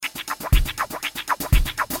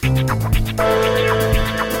Hello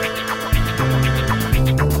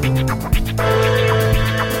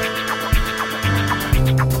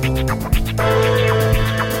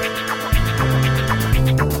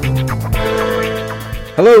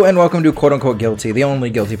and welcome to Quote Unquote Guilty, the only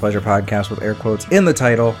guilty pleasure podcast with air quotes in the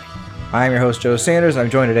title. I'm your host, Joe Sanders. I'm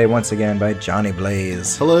joined today once again by Johnny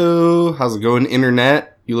Blaze. Hello, how's it going,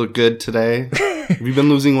 Internet? You look good today. Have you been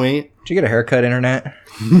losing weight? Did you get a haircut, Internet?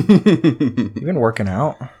 You've been working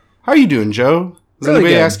out. How are you doing, Joe? Does Really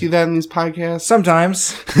anybody good. ask you that in these podcasts?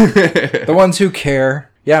 Sometimes. The ones who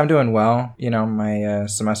care. Yeah, I'm doing well. You know, my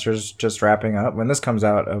semester's just wrapping up. When this comes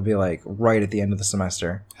out, it'll be like right at the end of the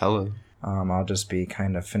semester. Hello. I'll just be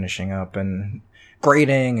kind of finishing up and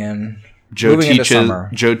grading and Joe moving into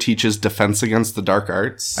summer. Joe teaches Defense Against the Dark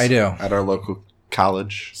Arts. I do. At our local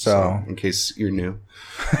college. So in case you're new.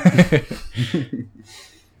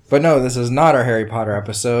 But no, this is not our Harry Potter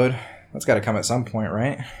episode. That's got to come at some point,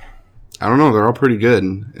 right? I don't know. They're all pretty good.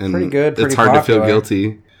 And pretty good, pretty it's hard popular. to feel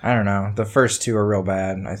guilty. I don't know. The first two are real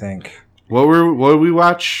bad, I think. What did we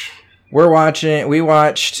watch? We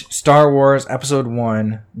watched Star Wars Episode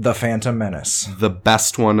 1, The Phantom Menace. The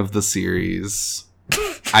best one of the series.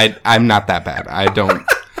 I'm not that bad. I don't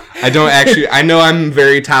actually, I know I'm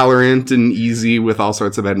very tolerant and easy with all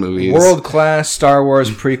sorts of bad movies. World-class Star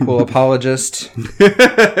Wars prequel apologist.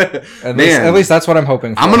 At least that's what I'm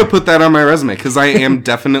hoping for. I'm going to put that on my resume because I am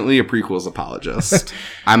definitely a prequels apologist.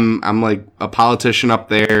 I'm like a politician up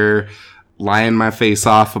there lying my face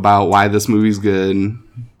off about why this movie's good.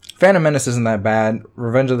 Phantom Menace isn't that bad.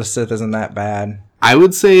 Revenge of the Sith isn't that bad. I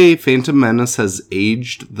would say Phantom Menace has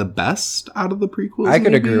aged the best out of the prequels. I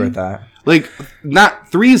could agree with that. Like,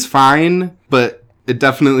 3 is fine, but it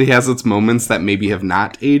definitely has its moments that maybe have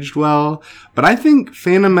not aged well. But I think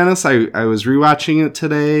Phantom Menace, I was rewatching it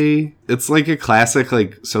today. It's like a classic,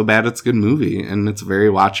 like, so bad it's a good movie. And it's very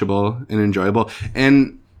watchable and enjoyable.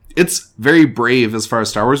 And it's very brave as far as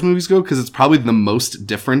Star Wars movies go because it's probably the most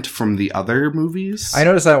different from the other movies. I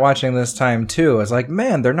noticed that watching this time too. I was like,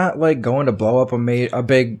 man, they're not like going to blow up a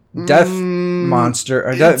big death monster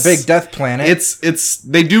or big death planet.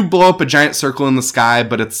 They do blow up a giant circle in the sky,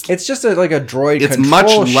 but it's just like a droid. It's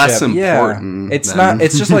control much less ship. important. Yeah. It's not.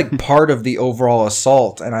 It's just like part of the overall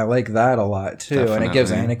assault, and I like that a lot too. Definitely. And it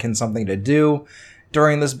gives Anakin something to do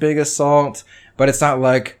during this big assault. But it's not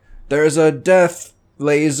like there's a death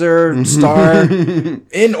laser star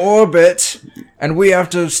in orbit and we have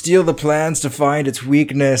to steal the plans to find its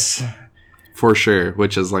weakness. For sure,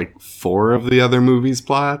 which is like 4 of the other movies'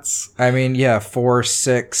 plots. I mean, yeah, 4,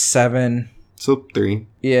 6, 7. So 3.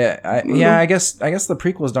 Yeah, I guess the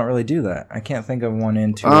prequels don't really do that. I can't think of 1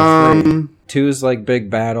 and 2 or 3. 2's like big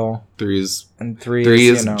battle. 3 is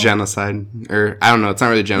you know, genocide, or I don't know. It's not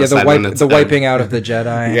really genocide. Yeah, the wiping out of the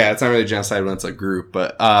Jedi. Yeah, it's not really genocide when it's a group,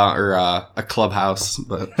 but or a clubhouse.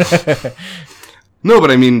 But no,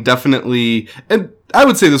 but I mean, definitely, and I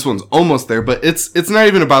would say this one's almost there. But it's not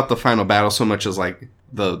even about the final battle so much as like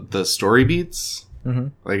the story beats. Mm-hmm.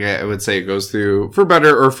 Like I would say, it goes through, for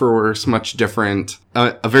better or for worse, much different,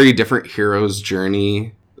 a very different hero's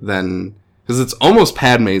journey than. Because it's almost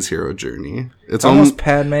Padme's hero journey. It's almost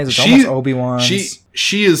Padme's. It's almost Obi-Wan's.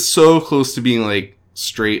 She is so close to being like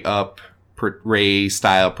straight up Rey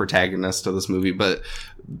style protagonist of this movie, but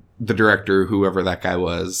the director, whoever that guy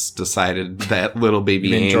was, decided that little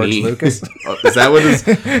baby Annie. George Lucas? Is that what it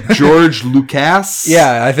is? George Lucas?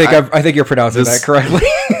 Yeah, I think you're pronouncing that correctly.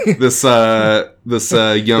 this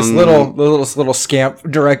young little scamp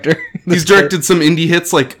director. He's directed some indie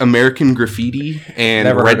hits like American Graffiti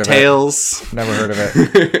and Red Tails. Never heard of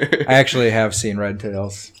it. I actually have seen Red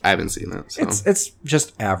Tails. I haven't seen that. So. It's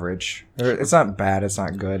just average. It's not bad. It's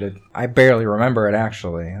not good. I barely remember it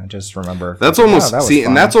actually. I just remember. That's almost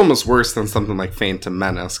and that's almost worse than something like Phantom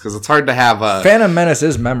Menace because it's hard to have a. Phantom Menace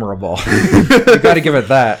is memorable. You got to give it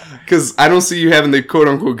that. Because I don't see you having the quote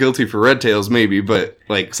unquote guilty for Red Tails, maybe, but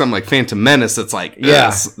like something like Phantom Menace, it's like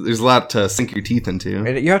there's a lot to sink your teeth into.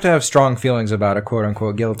 You have to have strong feelings about a quote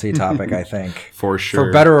unquote guilty topic, I think. For sure.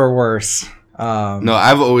 For better or worse. No,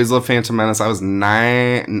 I've always loved Phantom Menace. I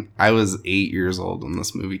was 8 years old when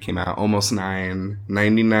this movie came out. Almost 9.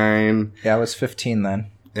 99. Yeah, I was 15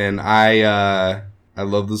 then. And I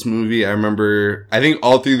love this movie. I remember, I think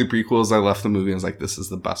all 3 of the prequels, I left the movie and was like, this is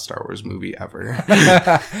the best Star Wars movie ever.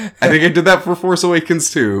 I think I did that for Force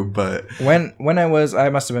Awakens too, but. When I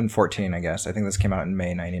must have been 14, I guess. I think this came out in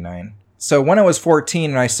May 99. So when I was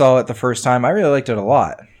 14 and I saw it the first time, I really liked it a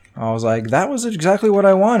lot. I was like, that was exactly what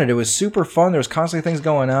I wanted. It was super fun. There was constantly things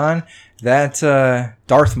going on. That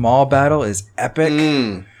Darth Maul battle is epic.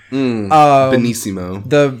 Benissimo.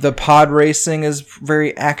 The pod racing is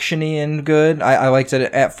very actiony and good. I liked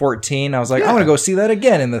it at 14. I was like, I want to go see that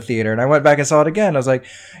again in the theater. And I went back and saw it again. I was like,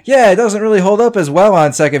 yeah, it doesn't really hold up as well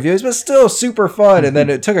on second views, but still super fun. And then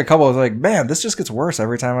it took a couple. I was like, man, this just gets worse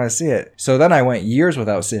every time I see it. So then I went years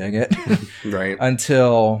without seeing it. Right.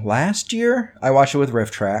 Until last year, I watched it with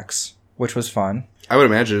Riff Tracks, which was fun. I would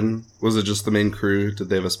imagine. Was it just the main crew? Did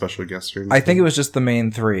they have a special guest or anything? I think it was just the main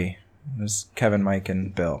three. It was Kevin, Mike,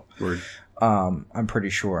 and Bill. Word. I'm pretty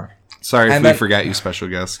sure. Sorry if we forgot you, special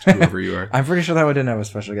guest, whoever you are. I'm pretty sure that one didn't have a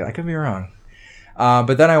special guest. I could be wrong.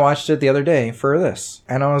 But then I watched it the other day for this.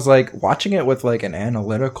 And I was like, watching it with like an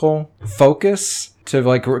analytical focus to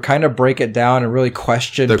like kind of break it down and really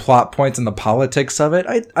question the plot points and the politics of it.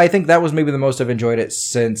 I think that was maybe the most I've enjoyed it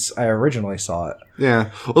since I originally saw it.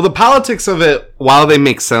 Yeah. Well, the politics of it, while they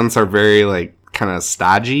make sense, are very like kind of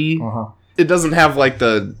stodgy. It doesn't have like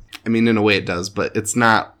I mean, in a way it does, but it's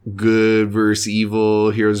not good versus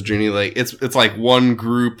evil, hero's journey. Like it's like one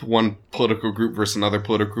group, one political group versus another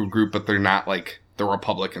political group, but they're not like the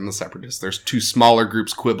Republic and the Separatists. There's two smaller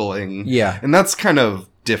groups quibbling. Yeah. And that's kind of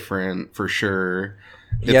different for sure.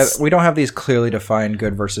 We don't have these clearly defined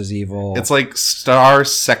good versus evil. It's like Star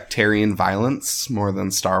sectarian violence more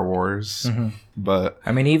than Star Wars. But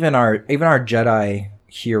I mean, even our Jedi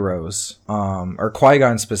heroes, or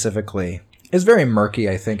Qui-Gon specifically, is very murky,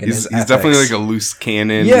 I think, in his ethics. Definitely like a loose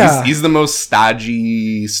cannon. Yeah. He's the most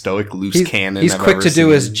stodgy, stoic, loose cannon He's I've quick ever to seen.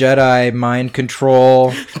 do his Jedi mind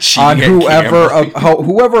control on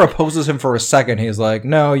whoever opposes him for a second. He's like,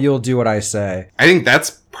 no, you'll do what I say. I think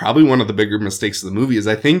that's probably one of the bigger mistakes of the movie is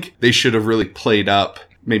I think they should have really played up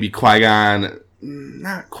maybe Qui-Gon,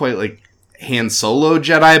 not quite like Han Solo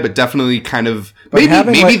Jedi, but definitely kind of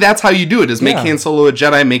maybe that's how you do it is make Han Solo a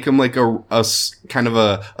Jedi, make him like a kind of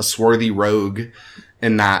a swarthy rogue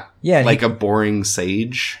and not like a boring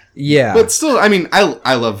sage. Yeah. But still, I mean,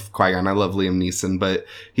 I love Qui-Gon. I love Liam Neeson, but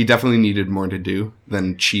he definitely needed more to do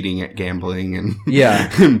than cheating at gambling and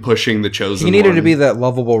and pushing the chosen He needed one. to be that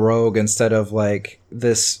lovable rogue instead of like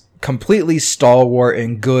this completely stalwart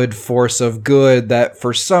and good force of good that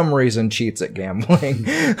for some reason cheats at gambling.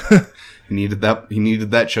 He needed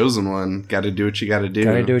that chosen one. Got to do what you got to do.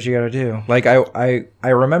 Got to do what you got to do. Like I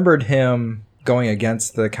remembered him going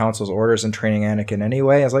against the council's orders and training Anakin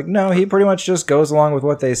anyway. I was like, no, he pretty much just goes along with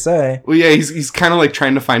what they say. Well, yeah, he's kind of like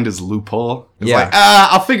trying to find his loophole. He's like,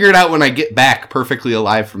 I'll figure it out when I get back perfectly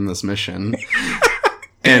alive from this mission.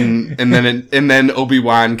 and then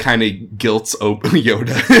Obi-Wan kind of guilts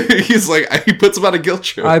Yoda. He's like, he puts him on a guilt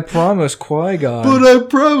trip. I promise Qui-Gon. But I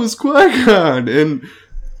promise Qui-Gon.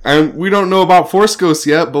 And we don't know about Force Ghosts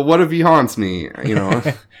yet, but what if he haunts me? You know?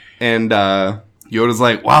 And Yoda's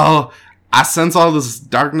like, well, I sense all this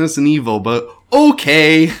darkness and evil, but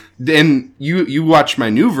okay. And you watch my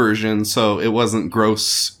new version, so it wasn't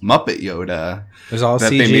gross Muppet Yoda. It was all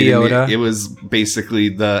CG Yoda. It was basically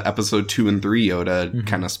the episode 2 and 3 Yoda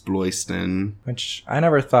kind of spliced in. Which I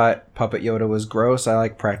never thought Puppet Yoda was gross. I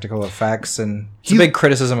like practical effects, and it's a big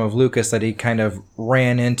criticism of Lucas that he kind of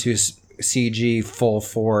ran into CG full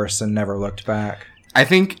force and never looked back. I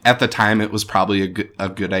think at the time it was probably a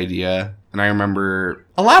good idea. And I remember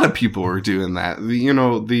a lot of people were doing that.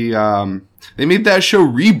 They made that show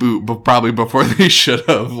Reboot, but probably before they should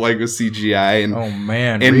have, like with CGI. And, oh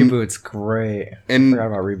man, Reboot's great. And I forgot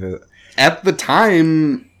about Reboot. At the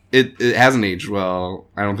time, it hasn't aged well.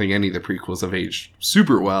 I don't think any of the prequels have aged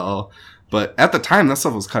super well. But at the time, that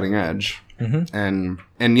stuff was cutting edge. And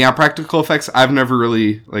yeah, practical effects, I've never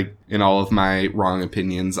really, like, in all of my wrong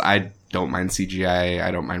opinions, I don't mind CGI.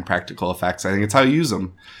 I don't mind practical effects. I think it's how you use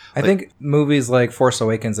them. I think movies like Force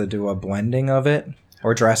Awakens that do a blending of it,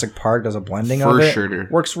 or Jurassic Park does a blending of it, sure.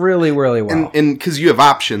 Works really, really well. And because you have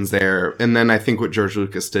options there. And then I think what George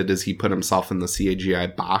Lucas did is he put himself in the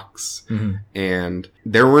CGI box. And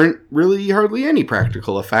there weren't really hardly any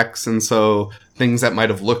practical effects. And so things that might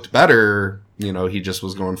have looked better, you know, he just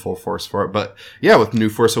was going full force for it. But yeah, with New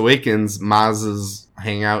Force Awakens, Maz's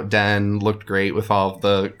hangout den looked great with all of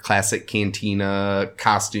the classic cantina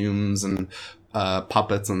costumes and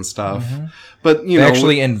puppets and stuff. But you know,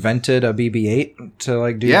 actually invented a BB-8 to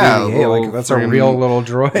like do BB-8. Like that's a real little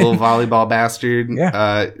droid, little volleyball bastard.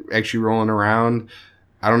 Yeah, actually rolling around.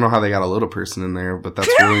 I don't know how they got a little person in there, but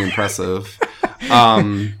that's really impressive.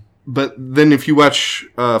 But then if you watch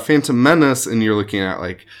Phantom Menace and you're looking at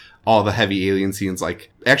like all the heavy alien scenes,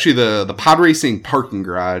 like actually the pod racing parking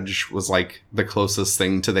garage was like the closest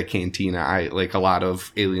thing to the cantina. I like a lot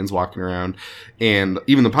of aliens walking around, and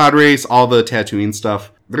even the pod race, all the Tatooine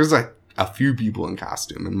stuff. There's a few people in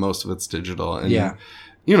costume, and most of it's digital. And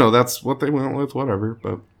you know, that's what they went with. Whatever,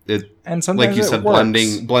 but And sometimes like you said,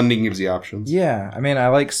 works. blending gives you options. Yeah, I mean, I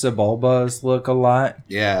like Sebulba's look a lot.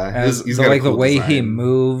 Yeah, he's got like the way design. He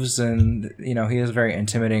moves, and he has a very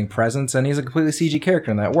intimidating presence, and he's a completely CG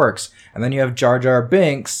character, and that works. And then you have Jar Jar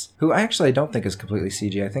Binks, who I don't think is completely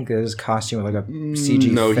CG. I think his costume with like a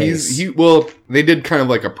CG face. They did kind of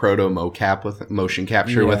like a proto mocap with motion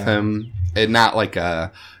capture with him, and not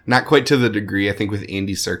quite to the degree I think with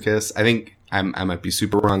Andy Serkis. I think. I might be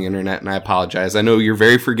super wrong, internet, and I apologize. I know you're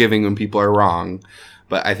very forgiving when people are wrong,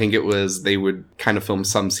 but I think it was they would kind of film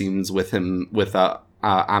some scenes with him with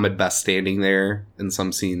Ahmed Best standing there, and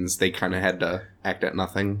some scenes they kind of had to act at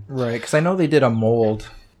nothing. Right, because I know they did a mold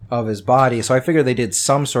of his body, so I figured they did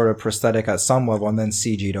some sort of prosthetic at some level and then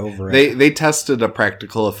CG'd over it. They tested a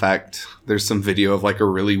practical effect. There's some video of like a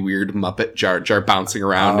really weird Muppet Jar Jar bouncing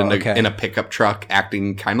around in a pickup truck,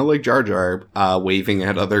 acting kind of like Jar Jar, waving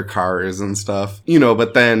at other cars and stuff.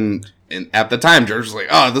 But then at the time, George was like,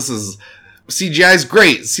 "Oh, this is CGI's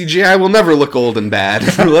great. CGI will never look old and bad.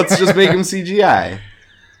 Let's just make him CGI."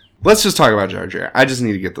 Let's just talk about Jar Jar. I just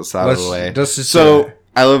need to get this out of the way.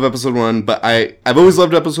 I love episode 1, but I've always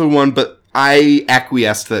loved episode 1, but I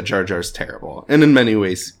acquiesced that Jar Jar's terrible. And in many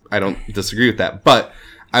ways, I don't disagree with that. But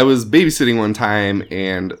I was babysitting one time,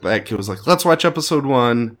 and that kid was like, let's watch episode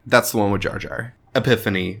 1. That's the one with Jar Jar.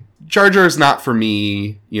 Epiphany. Jar Jar's not for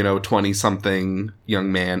me, 20-something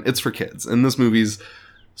young man. It's for kids. And this movie's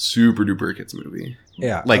super duper kids movie.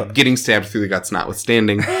 Yeah. Like, getting stabbed through the guts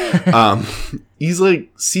notwithstanding. He's like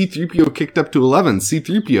C-3PO kicked up to 11.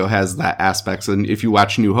 C-3PO has that aspect. And if you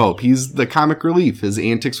watch New Hope, he's the comic relief. His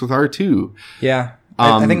antics with R2. Yeah.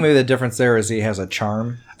 I think maybe the difference there is he has a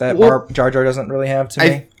charm that Jar Jar doesn't really have to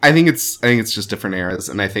me. I think it's just different eras.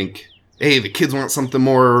 And I think, hey, the kids want something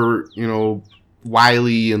more,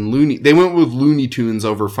 wily and loony. They went with Looney Tunes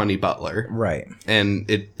over Funny Butler. Right. And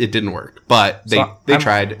it didn't work. But they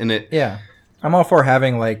tried. And it... Yeah. I'm all for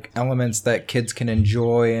having like elements that kids can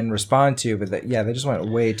enjoy and respond to, but they just went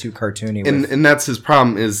way too cartoony. And that's his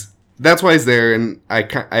problem. That's why he's there, and I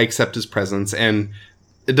accept his presence. And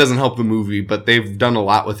it doesn't help the movie, but they've done a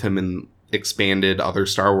lot with him and expanded other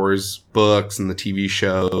Star Wars books and the TV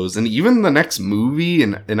shows, and even the next movie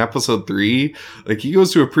in episode 3. Like he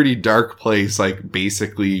goes to a pretty dark place, like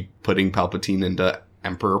basically putting Palpatine into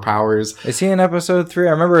Emperor powers. Is he in episode 3?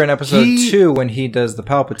 I remember in episode 2 when he does the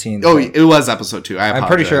Palpatine thing. Oh, it was episode 2. I'm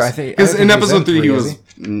pretty sure. I think because in episode 3 he was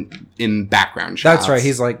in background shots. That's right.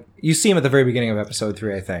 He's like, you see him at the very beginning of episode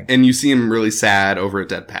 3, I think, and you see him really sad over a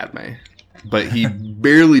dead Padme, but he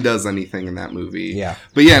barely does anything in that movie. Yeah.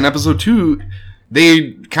 But yeah, in episode 2,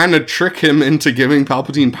 they kind of trick him into giving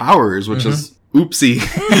Palpatine powers, which is oopsie.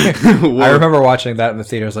 I remember watching that in the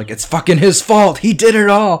theater. I was like, it's fucking his fault. He did it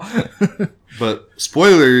all. But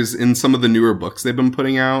spoilers, in some of the newer books they've been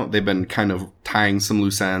putting out, they've been kind of tying some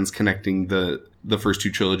loose ends, connecting the first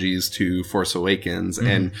 2 trilogies to Force Awakens.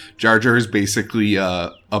 And Jar Jar is basically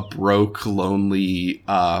a broke, lonely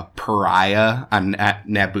pariah at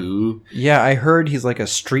Naboo. Yeah, I heard he's like a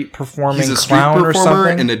street performing clown or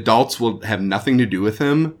something. And adults will have nothing to do with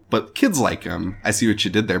him, but kids like him. I see what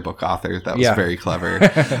you did there, book author. That was very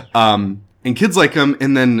clever. And kids like him,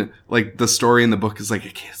 and then like the story in the book is like,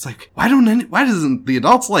 it's like, why doesn't the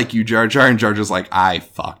adults like you, Jar Jar? And Jar Jar's like, I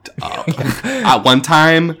fucked up. At one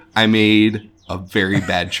time, I made a very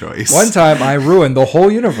bad choice. One time, I ruined the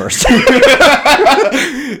whole universe.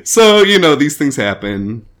 So these things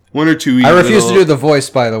happen. 1 or 2. I refuse to do the voice,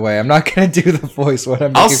 by the way. I'm not going to do the voice when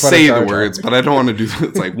I'm making fun of Jar Jar. I'll say the words, but I don't want to do that.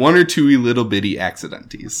 It's like 1 or 2 little bitty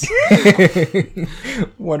accidentes.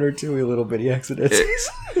 1 or 2 little bitty accidentes.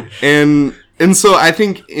 And so I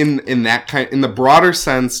think in the broader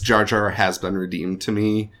sense, Jar Jar has been redeemed to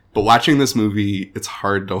me. But watching this movie, it's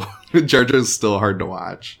hard to... Jar Jar is still hard to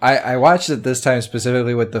watch. I watched it this time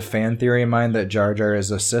specifically with the fan theory in mind that Jar Jar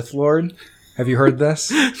is a Sith Lord. Have you heard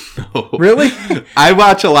this? No. Really? I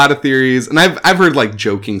watch a lot of theories, and I've heard like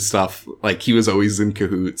joking stuff, like he was always in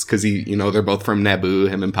cahoots because they're both from Naboo,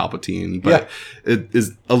 him and Palpatine. But it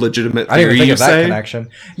is a legitimate theory. I didn't even think of that connection.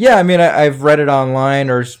 Yeah, I mean, I've read it online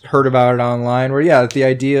or heard about it online. Where the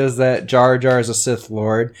idea is that Jar Jar is a Sith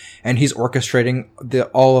Lord, and he's orchestrating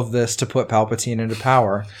all of this to put Palpatine into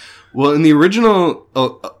power. Well, in the original,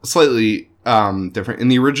 slightly different. In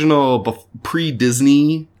the original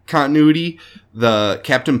pre-Disney continuity, the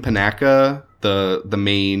Captain Panaka, the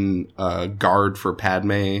main guard for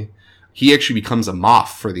Padme, he actually becomes a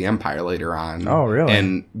Moff for the Empire later on. Oh, really?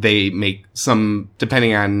 And they make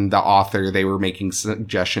depending on the author, they were making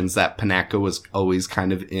suggestions that Panaka was always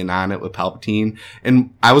kind of in on it with Palpatine.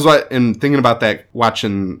 And I was thinking about that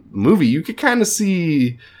watching the movie, you could kind of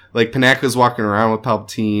see like Panaka's walking around with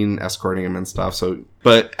Palpatine, escorting him and stuff. So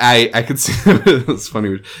But I could see it's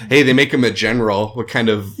funny. Hey, they make him a general. What kind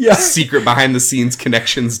of secret behind the scenes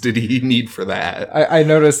connections did he need for that? I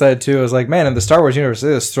noticed that too. I was like, man, in the Star Wars universe, they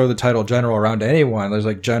just throw the title general around to anyone. There's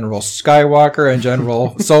like General Skywalker and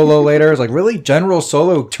General Solo later. It's like, really? General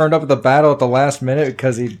Solo turned up at the battle at the last minute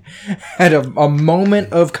because he had a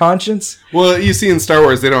moment of conscience? Well, you see in Star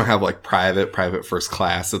Wars, they don't have like private, first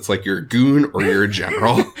class. It's like you're a goon or you're a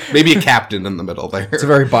general. Maybe a captain in the middle there. It's a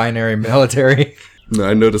very binary military. No,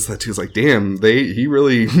 I noticed that too. It's like, damn, he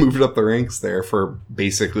really moved up the ranks there for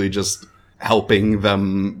basically just helping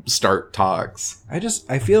them start talks.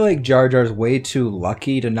 I feel like Jar Jar's way too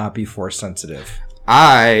lucky to not be Force sensitive.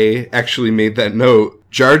 I actually made that note.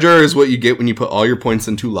 Jar Jar is what you get when you put all your points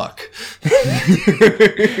into luck.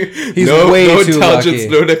 He's no too intelligence, lucky.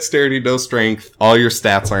 no dexterity, no strength. All your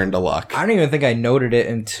stats are into luck. I don't even think I noted it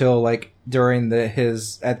until like during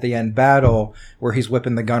his at the end battle where he's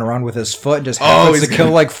whipping the gun around with his foot and just happens to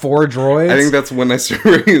kill like 4 droids. I think that's when I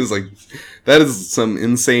started. He was like, that is some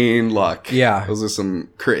insane luck. Yeah, those are some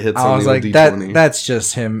crit hits. I was on like, the D20. that's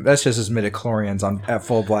just him. That's just his midichlorians at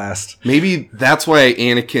full blast. Maybe that's why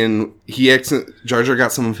Anakin, Jar Jar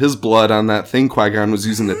got some of his blood on that thing Qui-Gon was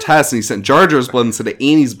using to test, and he sent Jar Jar's blood instead of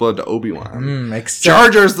Annie's blood to Obi-Wan. Jar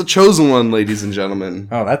Jar's the chosen one, ladies and gentlemen.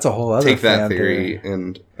 Oh, that's a whole other Take that theory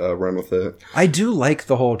and run with it. I do like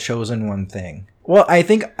the whole chosen one thing. Well, I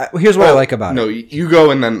think here's what I like about it. No, you go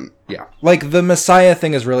and then yeah. Like the Messiah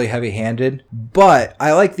thing is really heavy-handed, but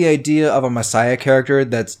I like the idea of a Messiah character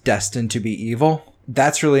that's destined to be evil.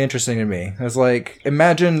 That's really interesting to me. It's like,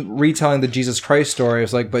 imagine retelling the Jesus Christ story.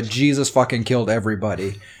 It's like, but Jesus fucking killed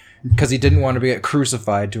everybody because he didn't want to get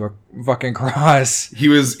crucified to a fucking cross. He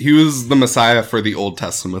was the Messiah for the Old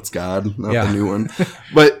Testament's God, not the new one.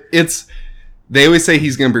 But they always say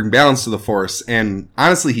he's going to bring balance to the Force, and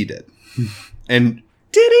honestly, he did. And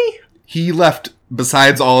did he? He left,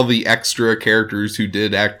 besides all the extra characters who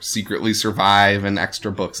did secretly survive and extra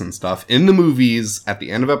books and stuff, in the movies, at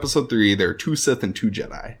the end of episode 3, there are 2 Sith and 2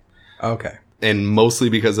 Jedi. Okay. And mostly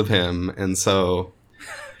because of him, and so...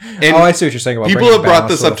 And I see what you're saying about people have brought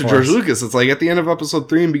this up to George Lucas. It's like, at the end of episode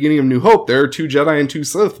 3 and beginning of New Hope, there are 2 Jedi and 2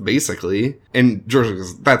 Sith, basically. And George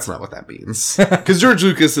Lucas, that's not what that means. Because George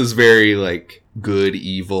Lucas is very, like, good,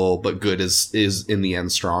 evil, but good is in the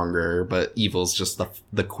end stronger, but evil is just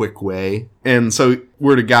the quick way. And so,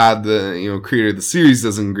 Word of God, the creator of the series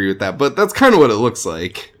doesn't agree with that, but that's kind of what it looks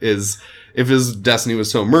like, is... If his destiny was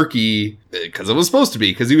so murky, because it was supposed to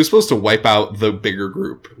be, because he was supposed to wipe out the bigger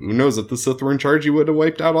group. Who knows, if the Sith were in charge, he would have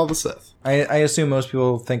wiped out all the Sith. I assume most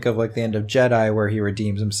people think of like the end of Jedi where he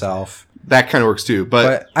redeems himself. That kind of works too,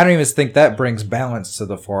 but I don't even think that brings balance to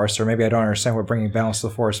the Force, or maybe I don't understand what bringing balance to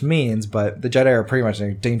the Force means, but the Jedi are pretty much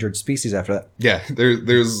an endangered species after that. Yeah,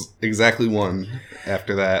 there's exactly one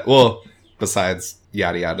after that. Well, besides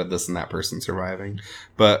yada yada, this and that person surviving.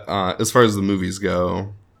 But as far as the movies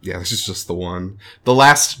go... Yeah, this is just the one. The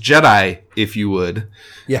Last Jedi, if you would.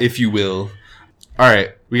 Yeah. If you will.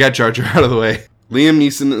 Alright, we got Jar Jar out of the way. Liam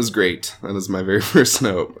Neeson is great. That is my very first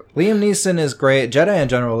note. Liam Neeson is great. Jedi in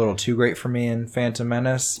general, a little too great for me in Phantom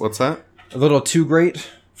Menace. What's that? A little too great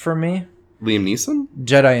for me. Liam Neeson?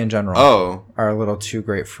 Jedi in general. Oh. Are a little too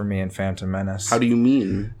great for me in Phantom Menace. How do you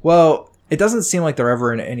mean? Well... It doesn't seem like they're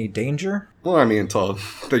ever in any danger. Well, I mean, until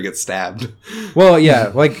they get stabbed. Well, yeah,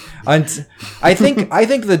 like I think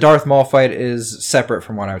the Darth Maul fight is separate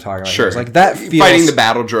from what I'm talking about. Sure, here. Like that feels fighting the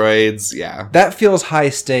battle droids. Yeah, that feels high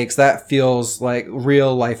stakes. That feels like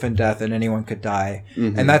real life and death, and anyone could die,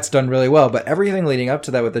 and that's done really well. But everything leading up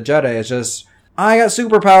to that with the Jedi is just I got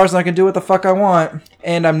superpowers and I can do what the fuck I want,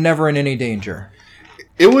 and I'm never in any danger.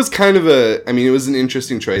 It was kind of it was an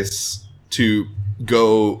interesting choice to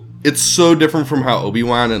go. It's so different from how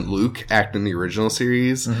Obi-Wan and Luke act in the original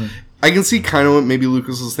series. Mm-hmm. I can see kind of what maybe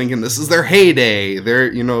Lucas was thinking. This is their heyday.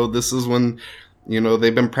 This is when,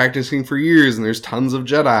 they've been practicing for years and there's tons of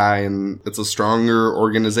Jedi and it's a stronger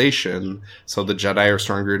organization. So the Jedi are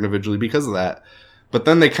stronger individually because of that. But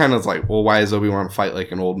then they kind of like, well, why does Obi-Wan fight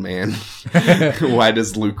like an old man? Why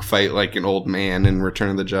does Luke fight like an old man in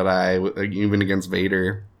Return of the Jedi, even against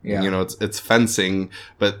Vader? Yeah. It's fencing,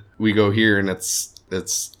 but we go here and it's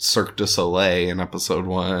Cirque du Soleil in episode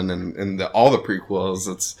 1 and all the prequels.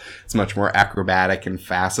 It's much more acrobatic and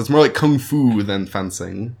fast. It's more like kung fu than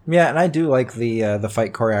fencing. Yeah, and I do like the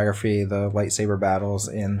fight choreography, the lightsaber battles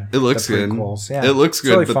in it looks the prequels. Good. Yeah, it looks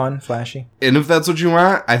good. It's really fun, flashy. And if that's what you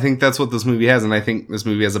want, I think that's what this movie has. And I think this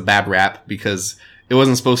movie has a bad rap because it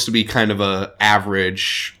wasn't supposed to be kind of a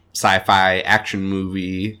average sci-fi action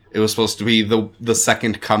movie. It was supposed to be the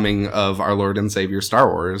second coming of our Lord and Savior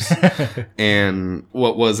Star Wars. And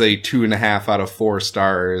what was a 2.5 out of 4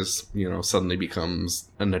 stars, suddenly becomes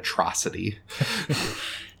an atrocity.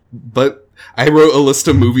 But I wrote a list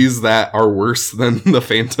of movies that are worse than The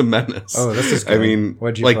Phantom Menace. Oh, this is good. I mean,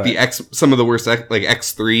 What'd you like put? some of the worst, like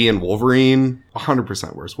X3 and Wolverine,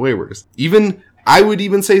 100% worse, way worse. I would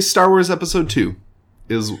even say Star Wars Episode 2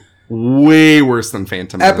 is way worse than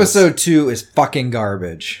Phantom Menace. Episode 2 is fucking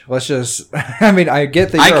garbage. Let's just... I mean, I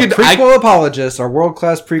get that you're a prequel apologist, or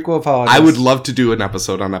world-class prequel apologist. I would love to do an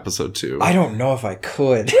episode on Episode 2. I don't know if I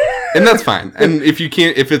could. And that's fine. And if you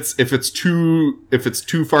can't, if it's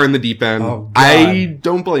too far in the deep end, Oh, God. I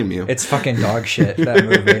don't blame you. It's fucking dog shit, that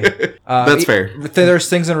movie. That's fair. There's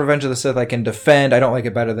things in Revenge of the Sith I can defend. I don't like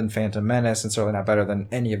it better than Phantom Menace, and certainly not better than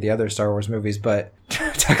any of the other Star Wars movies, but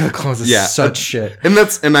Attack of the Clones is such shit.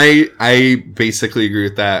 And I basically agree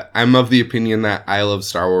with that. I'm of the opinion that I love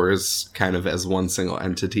Star Wars kind of as one single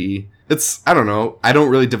entity. I don't know. I don't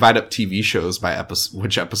really divide up TV shows by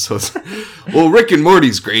which episodes. Well, Rick and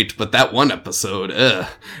Morty's great, but that one episode,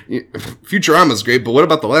 Futurama's great, but what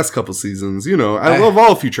about the last couple seasons? I love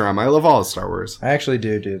all Futurama. I love all of Star Wars. I actually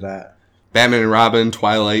do that. Batman and Robin,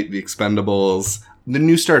 Twilight, The Expendables, the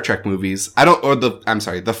new Star Trek movies.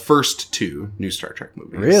 The first 2 new Star Trek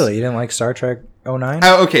movies. Really? You didn't like Star Trek 09?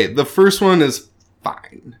 Okay, the first one is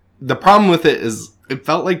fine. The problem with it is it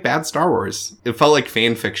felt like bad Star Wars. It felt like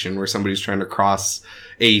fan fiction where somebody's trying to cross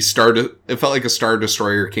it felt like a Star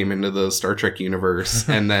Destroyer came into the Star Trek universe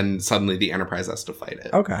and then suddenly the Enterprise has to fight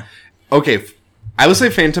it. Okay. I would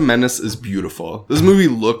say Phantom Menace is beautiful. This movie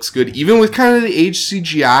looks good, even with kind of the age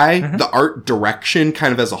CGI, the art direction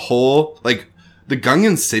kind of as a whole. Like, the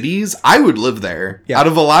Gungan cities, I would live there. Yeah. Out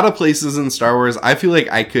of a lot of places in Star Wars, I feel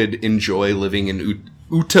like I could enjoy living in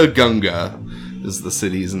Uta Gunga is the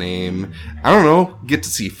city's name. I don't know, get to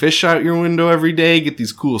see fish out your window every day, get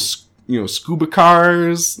these cool, scuba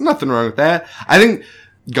cars. Nothing wrong with that. I think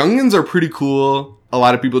Gungans are pretty cool. A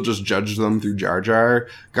lot of people just judge them through Jar Jar.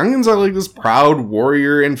 Gungans are like this proud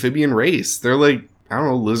warrior amphibian race. They're like, I don't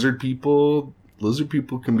know, lizard people. Lizard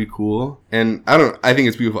people can be cool. And I think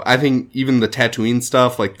it's beautiful. I think even the Tatooine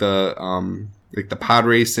stuff, like the pod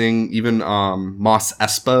racing, even Mos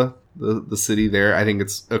Espa, the city there, I think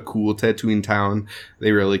it's a cool Tatooine town.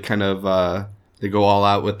 They really kind of they go all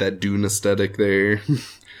out with that Dune aesthetic there.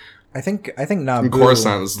 I think Naboo. And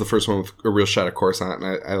Coruscant is the first one with a real shot of Coruscant,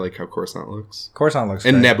 and I like how Coruscant looks. Coruscant looks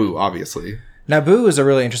and great. Naboo, obviously. Naboo is a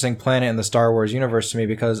really interesting planet in the Star Wars universe to me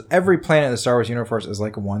because every planet in the Star Wars universe is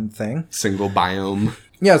like one thing. Single biome.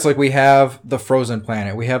 Yeah, it's like we have the frozen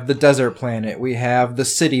planet, we have the desert planet, we have the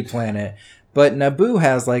city planet. But Naboo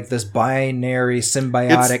has like this binary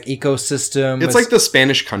symbiotic ecosystem. It's like the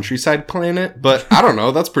Spanish countryside planet, but I don't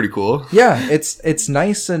know. That's pretty cool. Yeah, it's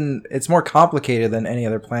nice and it's more complicated than any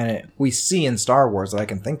other planet we see in Star Wars that I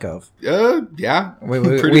can think of. Yeah.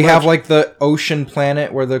 We have like the ocean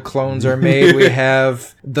planet where the clones are made. We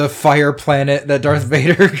have the fire planet that Darth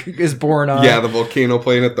Vader is born on. Yeah, the volcano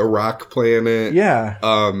planet, the rock planet. Yeah.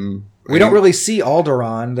 We don't really see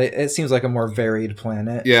Alderaan. It seems like a more varied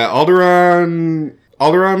planet. Yeah,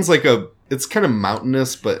 Alderaan's like it's kind of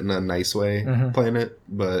mountainous, but in a nice way planet.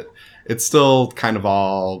 But it's still kind of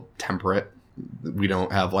all temperate. We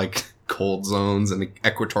don't have like cold zones and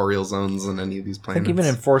equatorial zones in any of these planets. I think even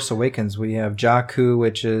in Force Awakens, we have Jakku,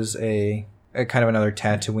 which is a kind of another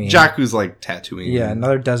Tatooine. Jakku's like Tatooine. Yeah,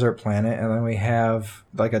 another desert planet. And then we have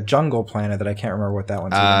like a jungle planet that I can't remember what that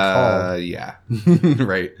one's even called. Yeah.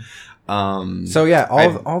 Right. So yeah, I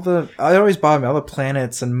always bothered me. All the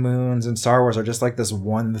planets and moons in Star Wars are just like this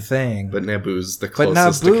one thing. But Naboo's the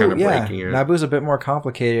closest to kind of breaking it. Naboo's a bit more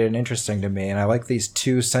complicated and interesting to me, and I like these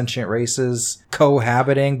two sentient races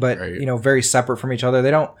cohabiting, but very separate from each other.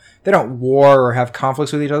 They don't war or have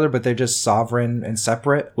conflicts with each other, but they're just sovereign and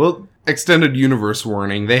separate. Well, extended universe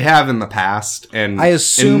warning, they have in the past, and I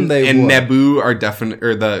assume they would. Naboo are definitely,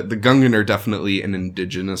 or the Gungan are definitely an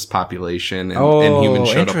indigenous population, and humans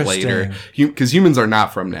showed up later because humans are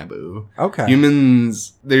not from Naboo. Okay,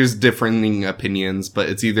 humans, there's differing opinions, but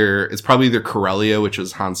it's probably either Corellia, which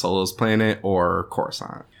is Han Solo's planet, or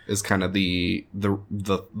Coruscant is kind of the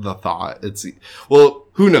thought.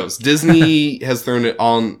 Who knows? Disney has thrown it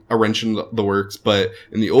on a wrench in the works, but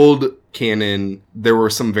in the old canon, there were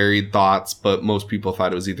some varied thoughts, but most people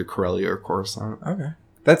thought it was either Corellia or Coruscant. Okay.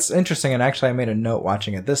 That's interesting, and actually I made a note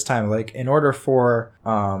watching it this time. Like, in order for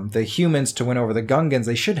the humans to win over the Gungans,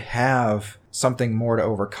 they should have something more to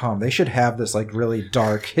overcome. They should have this, like, really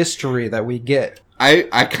dark history that we get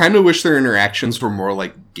I kind of wish their interactions were more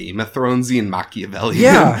like Game of Thronesy and Machiavellian.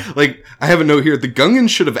 Yeah. Like, I have a note here. The Gungans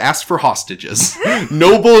should have asked for hostages.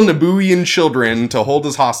 Noble Nabooian children to hold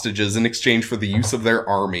as hostages in exchange for the use of their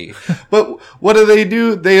army. But what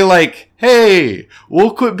do? They like, hey,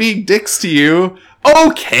 we'll quit being dicks to you.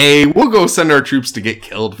 Okay, we'll go send our troops to get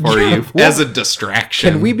killed for you as a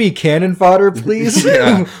distraction. Can we be cannon fodder, please?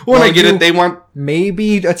 Yeah. Well, I get it. They want...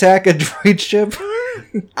 Maybe attack a droid ship?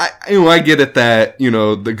 I get it that, the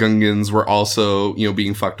Gungans were also,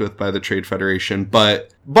 being fucked with by the Trade Federation,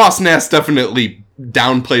 but Boss Nass definitely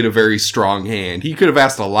downplayed a very strong hand. He could have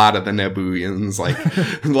asked a lot of the Nabooians, like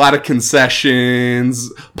a lot of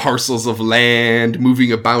concessions, parcels of land,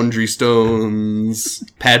 moving of boundary stones,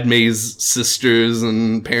 Padme's sisters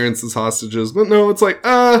and parents as hostages. But no, it's like,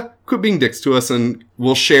 quit being dicks to us and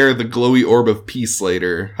we'll share the glowy orb of peace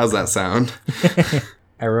later. How's that sound?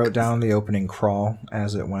 I wrote down the opening crawl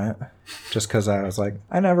as it went, just because I was like,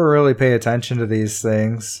 I never really pay attention to these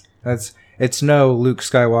things. It's no Luke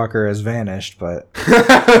Skywalker has vanished, but...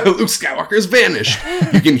 Luke Skywalker has vanished!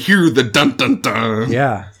 You can hear the dun-dun-dun!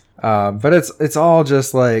 Yeah. But it's all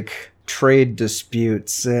just like trade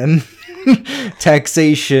disputes and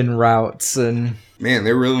taxation routes and... Man,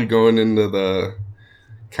 they're really going into the...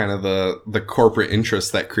 kind of the corporate interests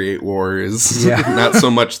that create wars. Yeah. Not so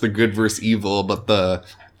much the good versus evil, but the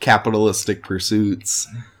capitalistic pursuits.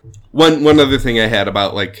 One other thing I had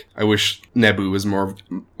about, like, I wish Naboo was more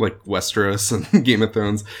like Westeros and Game of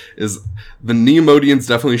Thrones is the Neomodians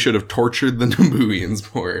definitely should have tortured the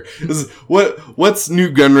Nabooians more. What's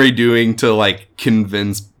Newt Gunray doing to, like,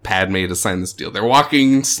 convince Padme to sign this deal? They're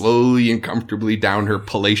walking slowly and comfortably down her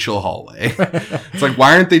palatial hallway. It's like,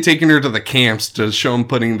 why aren't they taking her to the camps to show them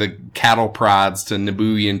putting the cattle prods to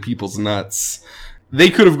Nabooian people's nuts? They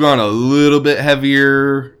could have gone a little bit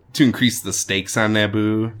heavier to increase the stakes on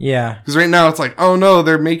Naboo. Yeah. Because right now it's like, oh no,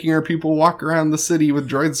 they're making our people walk around the city with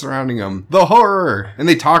droids surrounding them. The horror! And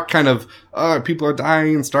they talk kind of, people are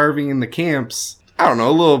dying and starving in the camps. I don't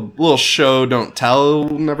know, a little show, don't tell,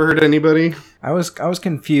 never hurt anybody. I was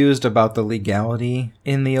confused about the legality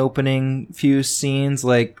in the opening few scenes.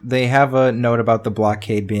 Like, they have a note about the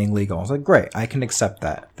blockade being legal. I was like, great, I can accept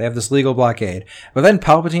that. They have this legal blockade. But then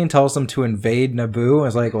Palpatine tells them to invade Naboo. I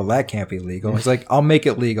was like, well, that can't be legal. He's like, I'll make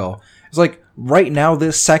it legal. It's like, right now,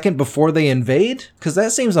 this second, before they invade? Because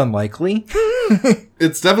that seems unlikely.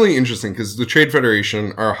 It's definitely interesting, because the Trade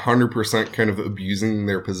Federation are 100% kind of abusing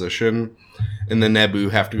their position, and the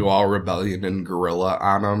Naboo have to go all rebellion and guerrilla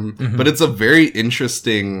on them. Mm-hmm. But it's a very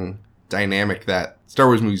interesting dynamic that Star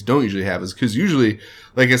Wars movies don't usually have, is because usually,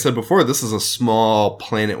 like I said before, this is a small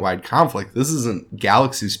planet-wide conflict. This isn't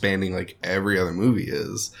galaxy-spanning like every other movie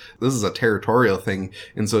is. This is a territorial thing,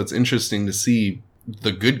 and so it's interesting to see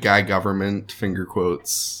the good guy government, finger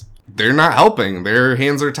quotes, they're not helping. Their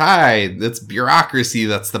hands are tied. It's bureaucracy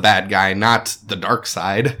that's the bad guy, not the dark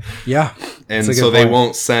side. Yeah. And so they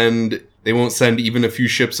won't send even a few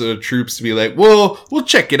ships of troops to be like, well, we'll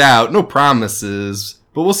check it out. No promises.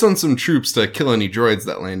 But we'll send some troops to kill any droids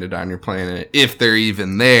that landed on your planet, if they're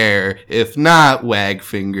even there. If not, wag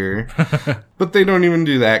finger. But they don't even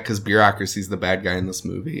do that because bureaucracy's the bad guy in this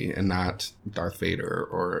movie and not Darth Vader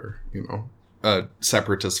or, a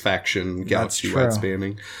separatist faction, galaxy-wide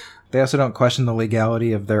spanning. They also don't question the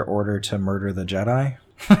legality of their order to murder the Jedi.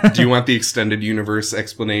 Do you want the extended universe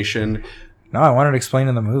explanation? No, I want it explained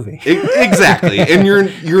in the movie. Exactly. And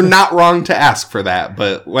you're not wrong to ask for that,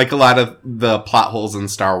 but like a lot of the plot holes in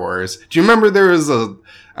Star Wars, do you remember there was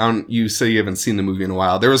you say you haven't seen the movie in a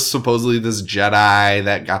while, there was supposedly this Jedi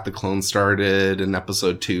that got the clone started in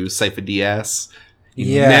episode 2, Sifo Dyas.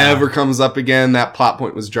 He never comes up again. That plot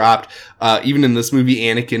point was dropped. Even in this movie,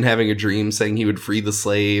 Anakin having a dream saying he would free the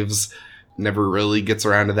slaves never really gets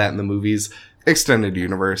around to that in the movies. Extended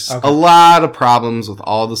universe. Okay. A lot of problems with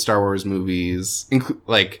all the Star Wars movies,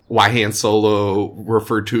 like why Han Solo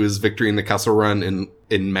referred to his victory in the Kessel Run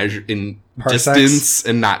in distance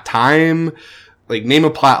and not time. Like, name a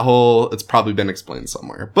plot hole, it's probably been explained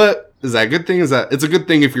somewhere. But is that a good thing? It's a good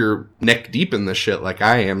thing if you're neck deep in this shit like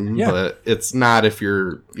I am, but it's not if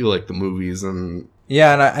you like the movies and...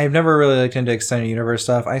 Yeah, and I've never really looked into extended universe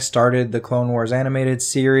stuff. I started the Clone Wars animated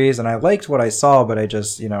series, and I liked what I saw, but I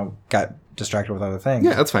just, got distracted with other things.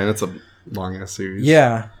 Yeah, that's fine. It's a long-ass series.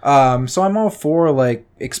 Yeah. So I'm all for, like,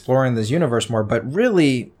 exploring this universe more. But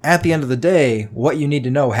really, at the end of the day, what you need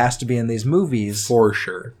to know has to be in these movies. For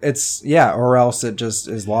sure. Or else it just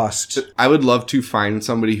is lost. I would love to find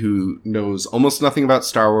somebody who knows almost nothing about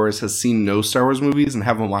Star Wars, has seen no Star Wars movies, and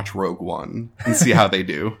have them watch Rogue One and see how they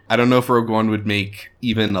do. I don't know if Rogue One would make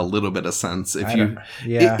even a little bit of sense.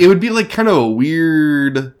 It would be like kind of a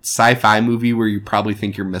weird sci-fi movie where you probably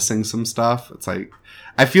think you're missing some stuff. It's like,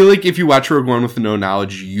 I feel like if you watch Rogue One with no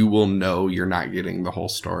knowledge, you will know you're not getting the whole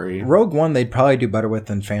story. Rogue One, they'd probably do better with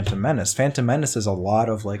than Phantom Menace. Phantom Menace is a lot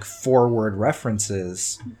of like forward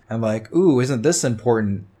references and like, ooh, isn't this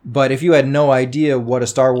important? But if you had no idea what a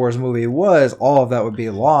Star Wars movie was, all of that would be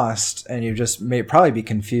lost, and you just may probably be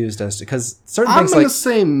confused as to, because certain things like... I'm going to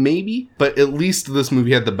say maybe, but at least this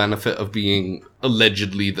movie had the benefit of being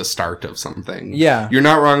allegedly the start of something. Yeah. You're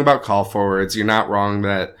not wrong about call forwards. You're not wrong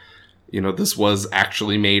that, this was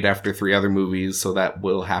actually made after 3 other movies, so that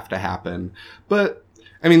will have to happen. But,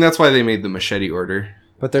 I mean, that's why they made the machete order.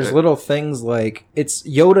 But there's little things like,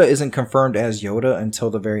 Yoda isn't confirmed as Yoda until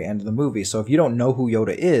the very end of the movie. So if you don't know who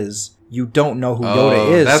Yoda is, you don't know who Yoda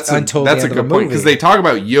is until the end of the movie. That's a good point, because they talk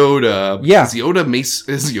about Yoda. Yeah. Is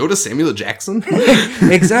Yoda Samuel L. Jackson?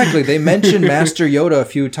 Exactly. They mention Master Yoda a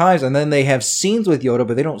few times, and then they have scenes with Yoda,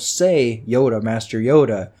 but they don't say Yoda, Master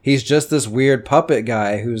Yoda. He's just this weird puppet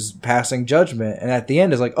guy who's passing judgment, and at the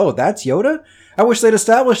end is like, oh, that's Yoda? I wish they'd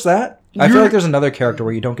established that. I feel like there's another character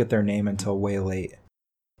where you don't get their name until way late.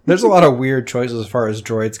 There's a lot of weird choices as far as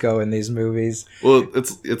droids go in these movies. Well,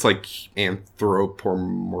 it's like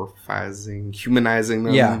anthropomorphizing, humanizing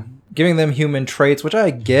them. Yeah, giving them human traits, which I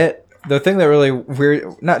get. The thing that really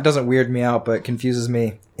doesn't weird me out, but confuses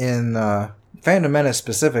me in Phantom Menace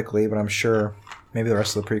specifically, but I'm sure maybe the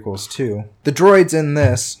rest of the prequels too. The droids in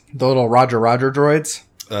this, the little Roger droids.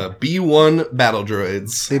 B-1 battle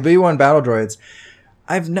droids. The B-1 battle droids.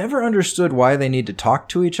 I've never understood why they need to talk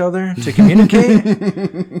to each other to communicate.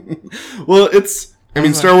 Well,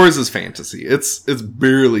 Star Wars is fantasy. It's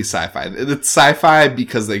barely sci-fi. It's sci-fi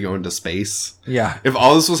because they go into space. Yeah. If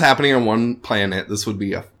all this was happening on one planet, this would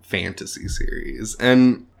be a fantasy series.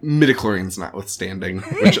 And midichlorians notwithstanding,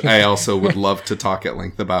 which I also would love to talk at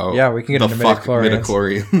length about. Yeah, we can get into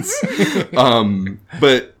midichlorians.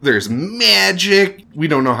 But there's magic. We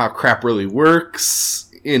don't know how crap really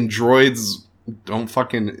works. In droids...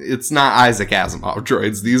 it's not Isaac Asimov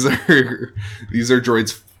droids. These are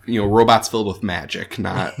droids, robots filled with magic,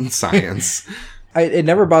 not science. It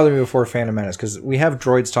never bothered me before Phantom Menace, because we have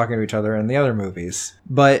droids talking to each other in the other movies.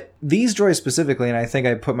 But these droids specifically, and I think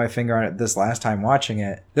I put my finger on it this last time watching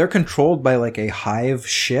it, they're controlled by like a hive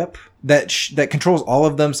ship that controls all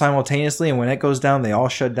of them simultaneously, and when it goes down, they all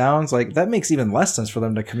shut down. It's like, that makes even less sense for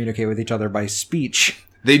them to communicate with each other by speech.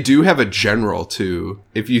 They do have a general too.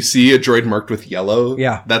 If you see a droid marked with yellow,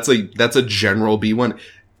 yeah, that's a general B-1.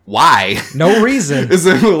 Why? No reason. Is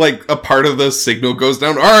it like a part of the signal goes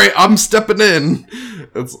down? All right, I'm stepping in.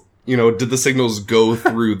 It's did the signals go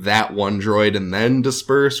through that one droid and then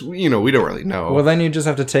disperse? We don't really know. Well, then you just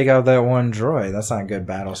have to take out that one droid. That's not a good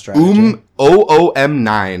battle strategy.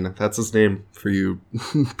 OOM9. That's his name for you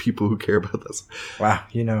people who care about this. Wow,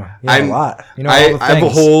 you know a lot. You know all the things. I have a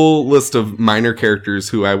whole list of minor characters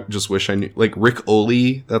who I just wish I knew. Like Rick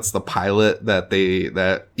Oley, that's the pilot that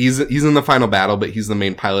he's in the final battle, but he's the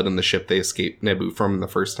main pilot in the ship they escaped Naboo from the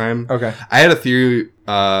first time. Okay. I had a theory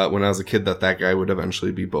when I was a kid that guy would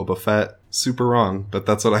eventually be Boba Fett. Super wrong, but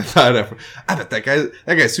that's what I thought. I bet that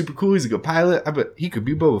guy's super cool. He's a good pilot. I bet he could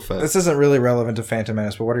be Boba Fett. This isn't really relevant to Phantom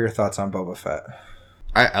Menace, but what are your thoughts on Boba Fett?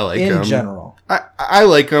 I like him. In general. I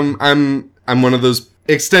like him. I'm one of those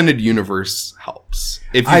extended universe helps.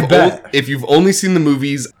 If you've only seen the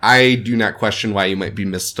movies, I do not question why you might be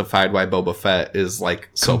mystified why Boba Fett is like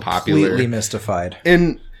so popular. Completely mystified.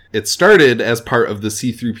 And it started as part of the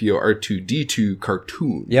C-3PO R2-D2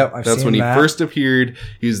 cartoon. Yep, That's when he first appeared.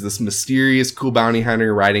 He was this mysterious cool bounty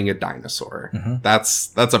hunter riding a dinosaur. Mm-hmm.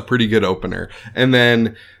 That's a pretty good opener. And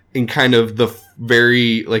then in kind of a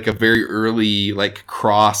very early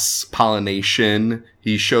cross pollination,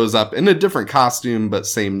 he shows up in a different costume but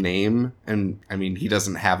same name. And I mean, he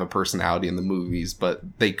doesn't have a personality in the movies, but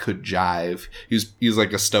they could jive. He's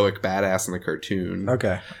like a stoic badass in the cartoon.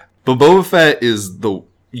 Okay. But Boba Fett is the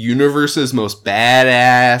universe's most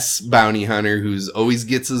badass bounty hunter who's always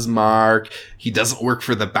gets his mark. He doesn't work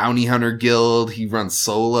for the bounty hunter guild. He runs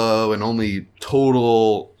solo, and only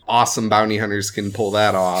total awesome bounty hunters can pull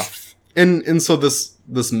that off. And so this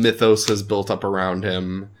mythos has built up around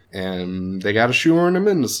him, and they got to shoehorn him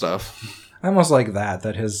into stuff. I almost like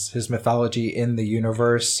that his mythology in the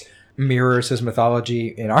universe mirrors his mythology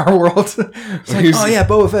in our world. It's like, oh yeah,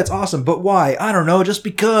 Boba Fett's awesome, but why? I don't know, just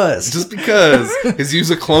because. Just because. Because he was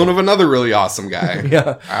a clone of another really awesome guy.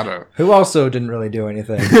 Yeah. I don't know. Who also didn't really do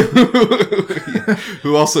anything.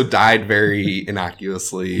 Who also died very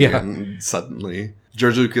innocuously and suddenly.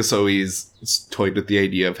 George Lucas always toyed with the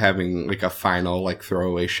idea of having like a final like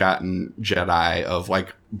throwaway shot in Jedi of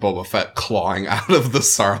like Boba Fett clawing out of the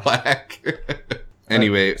Sarlacc.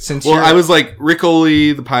 Anyway, I was like Rick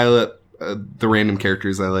Oley, the pilot, the random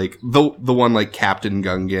characters I like, the one like Captain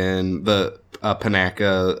Gungan, the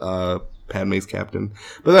Panaka, Padme's captain.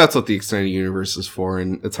 But that's what the extended universe is for,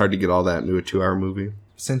 and it's hard to get all that into a 2-hour movie.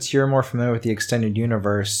 Since you're more familiar with the extended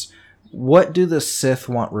universe, what do the Sith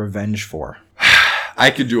want revenge for? I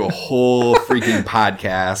could do a whole freaking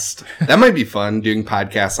podcast. That might be fun, doing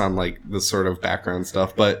podcasts on like the sort of background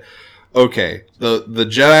stuff, but okay. The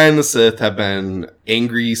Jedi and the Sith have been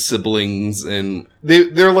angry siblings, and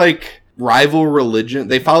they're like rival religion.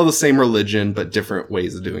 They follow the same religion, but different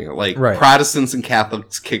ways of doing it. Like Protestants and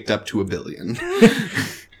Catholics kicked up to 1 billion.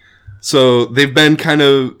 So they've been kind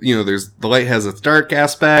of, the light has its dark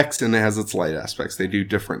aspects and it has its light aspects. They do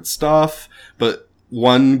different stuff, but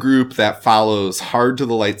one group that follows hard to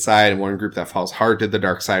the light side and one group that follows hard to the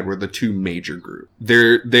dark side were the two major groups.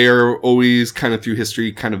 They are always kind of through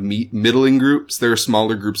history kind of middling groups. There are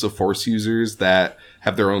smaller groups of Force users that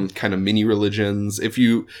have their own kind of mini religions. If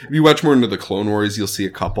you watch more into the Clone Wars, you'll see a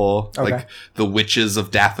couple. Okay. Like the Witches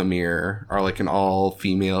of Dathomir are like an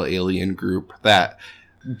all-female alien group that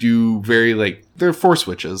do very like, they're Force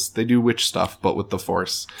witches. They do witch stuff, but with the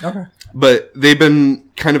Force. Okay. But they've been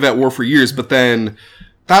kind of at war for years, but then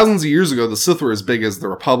thousands of years ago, the Sith were as big as the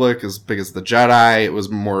Republic, as big as the Jedi. It was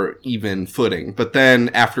more even footing. But then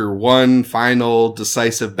after one final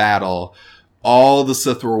decisive battle, all the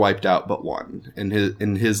Sith were wiped out but one. And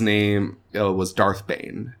his name was Darth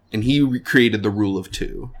Bane. And he created the rule of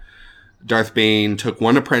 2. Darth Bane took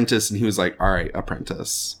one apprentice and he was like, all right,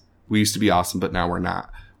 apprentice. We used to be awesome, but now we're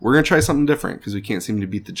not. We're going to try something different because we can't seem to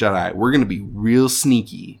beat the Jedi. We're going to be real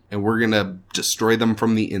sneaky and we're going to destroy them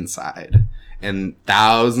from the inside. And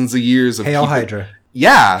thousands of years of Hail Hydra.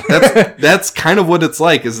 Yeah, that's kind of what it's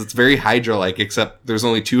like, is it's very Hydra-like, except there's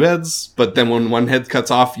only 2 heads, but then when one head cuts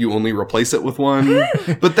off, you only replace it with one.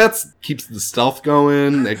 But keeps the stealth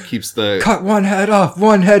going, it keeps the... Cut one head off,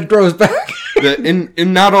 one head grows back.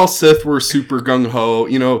 And not all Sith were super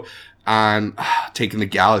gung-ho, on taking the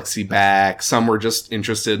galaxy back. Some were just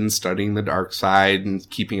interested in studying the dark side and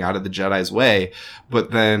keeping out of the Jedi's way. But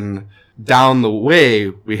then down the way,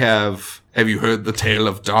 we have you heard the tale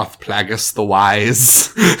of Darth Plagueis the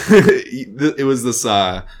Wise? It was this,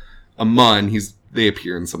 a Mun. They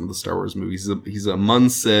appear in some of the Star Wars movies. He's a Mun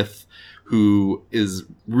Sith who is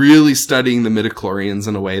really studying the midichlorians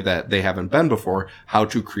in a way that they haven't been before, how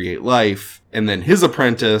to create life. And then his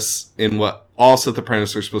apprentice, in what all Sith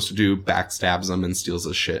apprentices are supposed to do, backstabs him and steals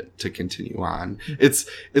his shit to continue on. It's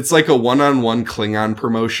like a one-on-one Klingon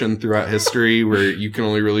promotion throughout history where you can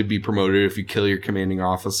only really be promoted if you kill your commanding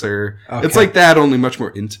officer. Okay. It's like that, only much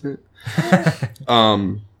more intimate.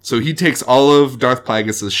 So he takes all of Darth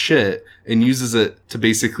Plagueis' shit and uses it to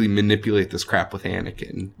basically manipulate this crap with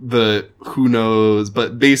Anakin. Who knows,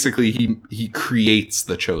 but basically he creates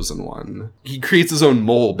the Chosen One. He creates his own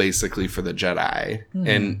mole, basically, for the Jedi.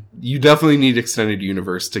 And you definitely need Extended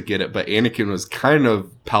Universe to get it, but Anakin was kind of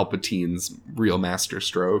Palpatine's real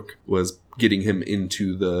masterstroke, was getting him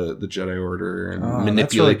into the Jedi Order and manipulate.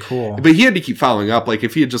 That's really cool. But he had to keep following up. Like,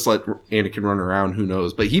 if he had just let Anakin run around, who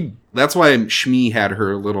knows? But that's why Shmi had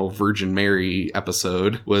her little Virgin Mary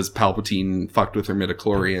episode, was Palpatine fucked with her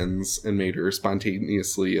midichlorians and made her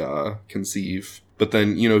spontaneously conceive. But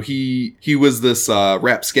then, he was this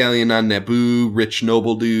rapscallion on Naboo, rich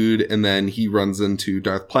noble dude, and then he runs into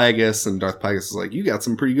Darth Plagueis, and Darth Plagueis is like, you got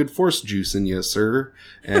some pretty good Force juice in you, sir.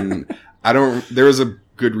 And there was a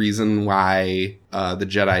good reason why the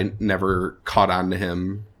Jedi never caught on to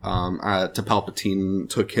him. To Palpatine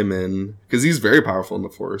took him in, because he's very powerful in the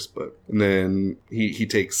Force, and then he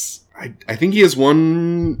takes, I think he has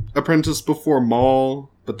one apprentice before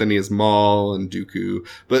Maul, but then he has Maul and Dooku.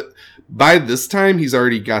 But by this time, he's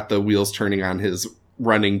already got the wheels turning on his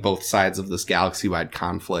running both sides of this galaxy-wide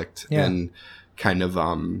conflict and kind of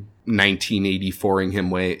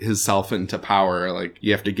 1984ing himself into power. Like,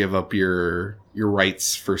 you have to give up your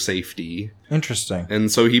rights for safety. Interesting.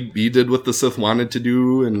 And so he did what the Sith wanted to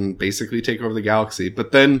do and basically take over the galaxy.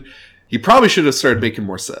 But then he probably should have started making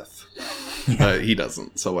more Sith. But he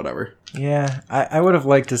doesn't, so whatever. Yeah, I would have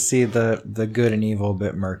liked to see the good and evil a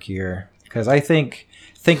bit murkier. Because I think,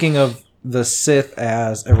 thinking of the Sith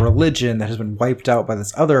as a religion that has been wiped out by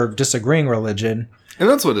this other disagreeing religion. And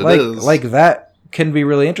that's what it is. Like that can be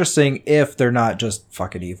really interesting if they're not just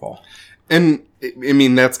fucking evil. And I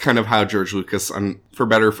mean, that's kind of how George Lucas, for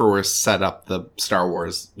better or for worse, set up the Star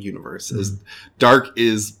Wars universe. Is dark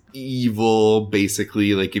is evil,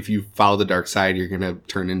 basically. Like, if you follow the dark side, you're going to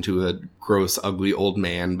turn into a gross, ugly old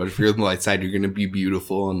man. But if you're on the light side, you're going to be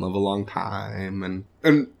beautiful and live a long time.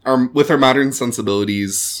 And with our modern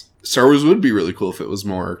sensibilities, Star Wars would be really cool if it was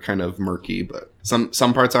more kind of murky, but some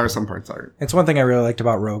parts are, some parts aren't. It's one thing I really liked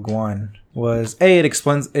about Rogue One was it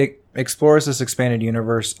explores this expanded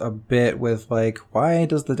universe a bit with like, why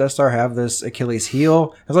does the Death Star have this Achilles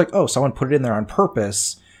heel? I was like, oh, someone put it in there on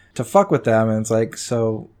purpose to fuck with them. And it's like,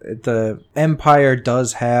 so the Empire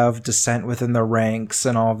does have dissent within the ranks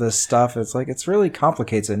and all this stuff. It's like, it's really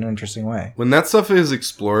complicates it in an interesting way. When that stuff is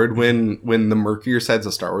explored, when the murkier sides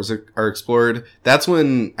of Star Wars are explored, that's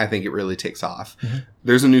when I think it really takes off. Mm-hmm.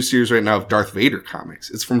 There's a new series right now of Darth Vader comics.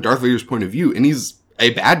 It's from Darth Vader's point of view, and he's a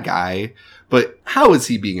bad guy, but how is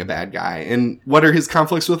he being a bad guy? And what are his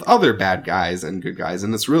conflicts with other bad guys and good guys?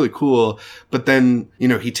 And it's really cool. But then,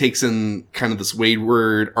 he takes in kind of this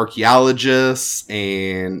wayward archaeologist,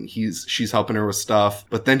 and she's helping her with stuff,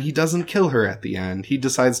 but then he doesn't kill her at the end. He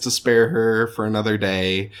decides to spare her for another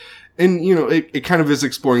day. And, it kind of is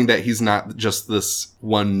exploring that he's not just this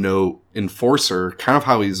one-note enforcer, kind of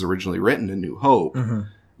how he's originally written in New Hope. Mm-hmm.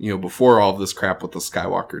 Before all of this crap with the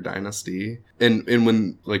Skywalker dynasty. And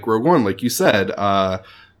when, like, Rogue One, like you said,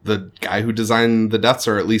 the guy who designed the Death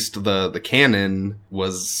Star, at least the canon,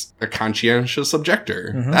 was a conscientious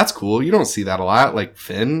objector. Mm-hmm. That's cool. You don't see that a lot. Like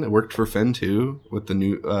Finn, it worked for Finn too, with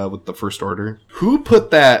the First Order. Who put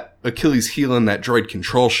that Achilles heel in that droid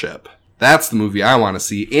control ship? That's the movie I want to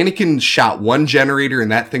see. Anakin shot one generator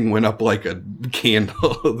and that thing went up like a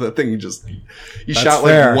candle. That thing he shot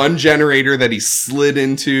fair. Like one generator that he slid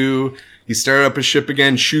into. He started up his ship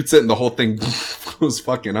again, shoots it, and the whole thing goes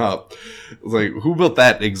fucking up. Like, who built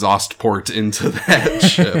that exhaust port into that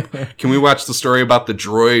ship? Can we watch the story about the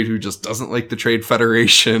droid who just doesn't like the Trade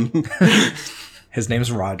Federation? His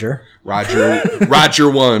name's Roger.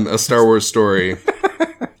 Roger 1, a Star Wars story.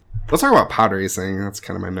 Let's talk about pod racing. That's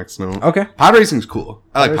kind of my next note. Okay. Pod racing's cool.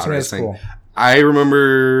 I like pod racing. Cool. I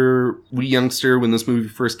remember Wee Youngster, when this movie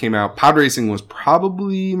first came out, pod racing was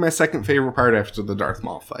probably my second favorite part after the Darth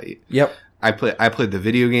Maul fight. Yep. I played the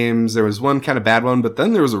video games. There was one kind of bad one, but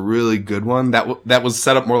then there was a really good one that was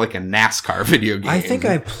set up more like a NASCAR video game. I think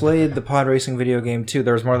I played the pod racing video game too.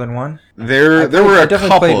 There was more than one? There were a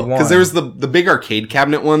couple, because there was the big arcade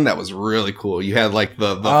cabinet one that was really cool. You had like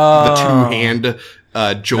the two-hand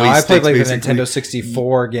joysticks. No, I played like basically. The Nintendo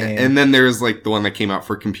 64 game. And then there's like the one that came out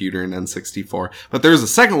for computer and N64. But there was a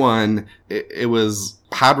second one. It was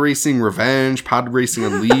Pod Racing Revenge, Pod Racing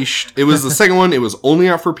Unleashed. It was the second one. It was only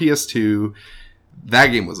out for PS2. That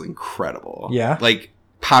game was incredible. Yeah. Like,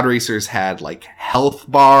 pod racers had like health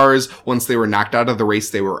bars. Once they were knocked out of the race,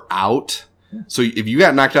 they were out. So if you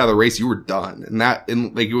got knocked out of the race, you were done. And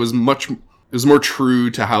it was more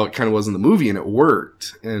true to how it kind of was in the movie, and it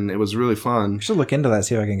worked, and it was really fun. I should look into that,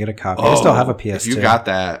 see if I can get a copy. I still have a PS2. If you got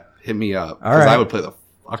that, hit me up, because I would play the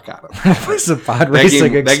fuck out of it. It's a pod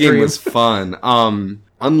racing extreme. That game was fun.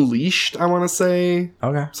 Unleashed, I want to say.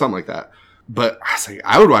 Okay. Something like that. But I was like,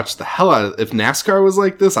 I would watch the hell out of it. If NASCAR was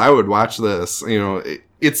like this, I would watch this.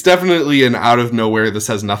 It's definitely an out of nowhere, this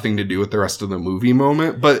has nothing to do with the rest of the movie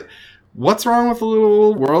moment, but what's wrong with a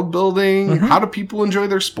little world building? Mm-hmm. How do people enjoy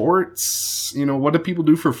their sports? What do people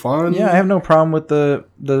do for fun? Yeah, I have no problem with the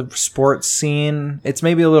sports scene. It's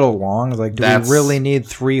maybe a little long. Like, do we really need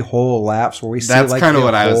 3 whole laps where we see like kind of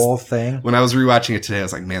the whole thing? When I was rewatching it today, I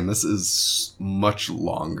was like, man, this is much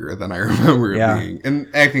longer than I remember it being. And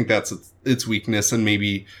I think that's its weakness, and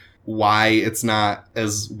maybe why it's not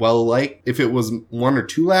as well liked. If it was 1 or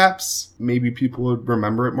 2 laps, maybe people would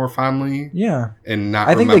remember it more fondly. Yeah. And not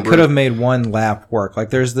I think they could have made 1 lap work.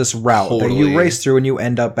 Like, there's this route that you race through and you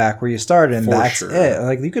end up back where you started, and that's it.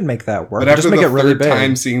 Like, you could make that work. But after just make it really big.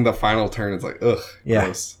 Time seeing the final turn, it's like, ugh. Yeah.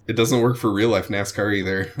 Gross. It doesn't work for real life NASCAR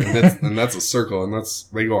either. And that's a circle, and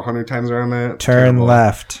they go 100 times around that. Turn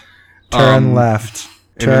left. Turn left.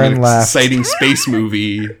 Turn in left. Exciting space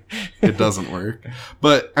movie, it doesn't work.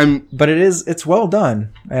 But it's well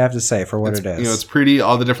done, I have to say, for what it is. It's pretty.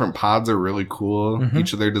 All the different pods are really cool. Mm-hmm.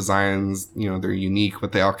 Each of their designs, they're unique,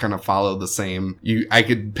 but they all kind of follow the same. I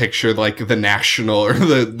could picture like the national or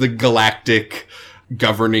the galactic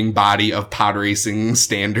governing body of pod racing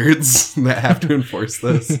standards that have to enforce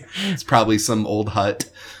this. It's probably some old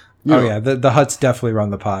hut. Oh yeah, the Hutts definitely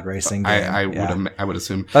run the pod racing game. I would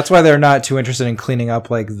assume that's why they're not too interested in cleaning up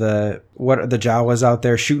like the Jawas out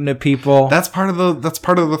there shooting at people. That's part of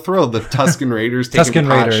the thrill. The Tusken Raiders taking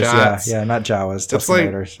pot shots. Yeah, not Jawas. Tusken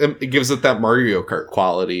Raiders. It gives it that Mario Kart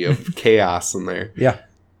quality of chaos in there. Yeah,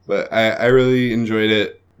 but I really enjoyed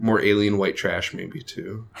it. More alien white trash, maybe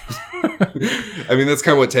too. I mean, that's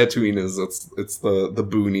kind of what Tatooine is. It's the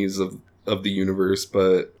boonies of the universe,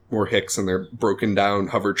 but more hicks and their broken down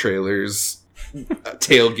hover trailers,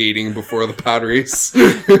 tailgating before the pod race.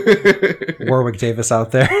 Warwick Davis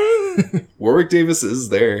out there. Warwick Davis is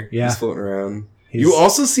there. Yeah, he's floating around. You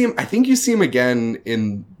also see him. I think you see him again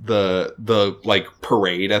in the like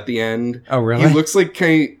parade at the end. Oh, really? He looks like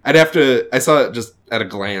I saw it just at a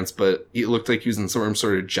glance, but he looked like he was in some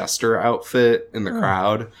sort of jester outfit in the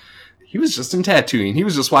crowd. He was just in Tatooine. He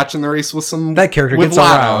was just watching the race with that character gets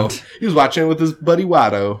Watto. Around. He was watching it with his buddy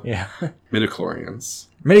Watto. Yeah, Midichlorians.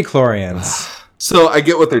 So I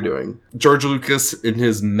get what they're doing. George Lucas, in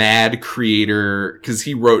his mad creator, because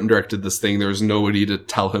he wrote and directed this thing, there was nobody to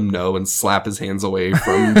tell him no and slap his hands away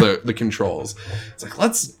from the controls. It's like,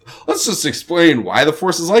 let's just explain why the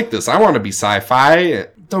Force is like this. I want to be sci-fi.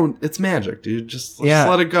 It's magic, dude. Just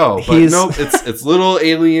let it go. But nope, it's little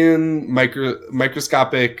alien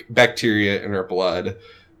microscopic bacteria in our blood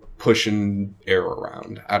pushing air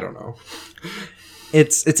around. I don't know.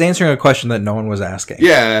 It's answering a question that no one was asking.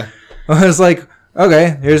 Yeah. I was like,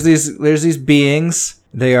 okay, there's these beings.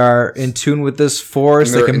 They are in tune with this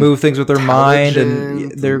force. They can move things with their mind,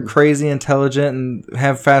 and they're crazy intelligent and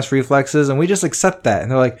have fast reflexes, and we just accept that. And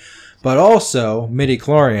they're like, but also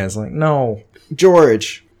midichlorians. Like, no,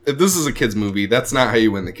 George. If this is a kid's movie, that's not how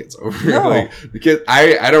you win the kids over. No. Like, the kid,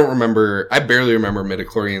 I don't remember. I barely remember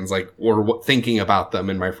midichlorians, like, or thinking about them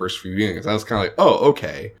in my first few viewings. I was kind of like, oh,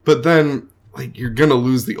 okay. But then, like, you're gonna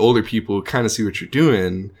lose the older people who kind of see what you're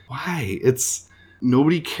doing. Why?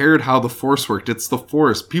 Nobody cared how the Force worked. It's the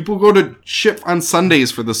Force. People go to ship on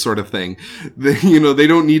Sundays for this sort of thing. They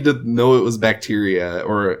don't need to know it was bacteria.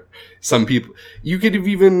 Or some people, you could have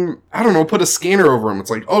even, I don't know, put a scanner over them.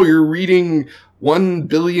 It's like, oh, you're reading 1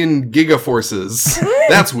 billion gigaforces.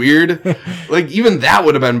 That's weird. Like, even that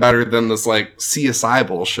would have been better than this, like, CSI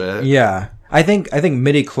bullshit. Yeah. I think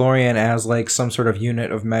midichlorian as like some sort of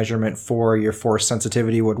unit of measurement for your force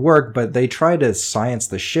sensitivity would work, but they try to science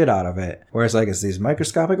the shit out of it. Whereas like it's these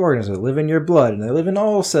microscopic organisms that live in your blood and they live in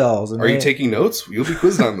all cells. And Are you taking notes? You'll be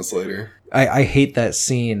quizzed on this later. I hate that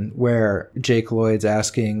scene where Jake Lloyd's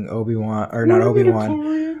asking Obi-Wan, or not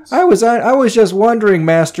Obi-Wan. I was just wondering,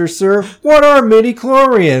 Master Sir, what are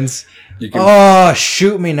midichlorians?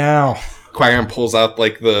 Shoot me now. Qui-Gon pulls out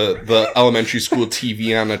like the elementary school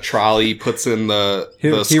TV on a trolley, puts in the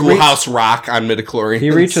Schoolhouse Rock on midichlorians.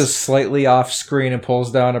 He reaches slightly off screen and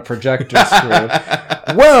pulls down a projector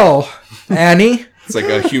screw. Well, Annie. It's like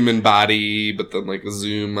a human body, but then like a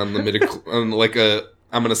zoom on the on like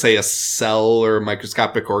I'm going to say a cell or a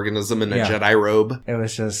microscopic organism in a Jedi robe. It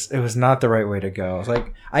was not the right way to go. It's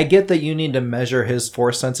like, I get that you need to measure his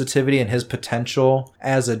force sensitivity and his potential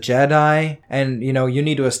as a Jedi. And, you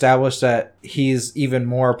need to establish that he's even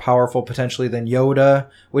more powerful potentially than Yoda,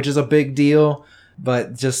 which is a big deal.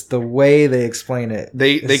 But just the way they explain it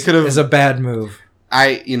they could have is a bad move.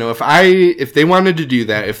 If they wanted to do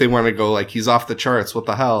that, if they want to go like, he's off the charts, what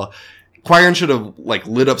the hell? Qui-Gon should have like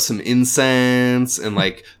lit up some incense and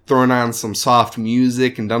like thrown on some soft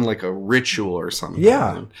music and done like a ritual or something.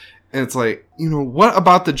 Yeah. And it's like, what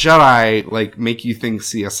about the Jedi like make you think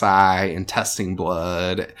CSI and testing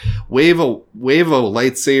blood? Wave a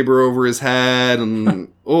lightsaber over his head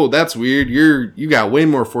and oh, that's weird. You got way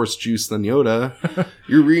more force juice than Yoda.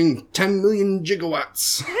 You're reading 10 million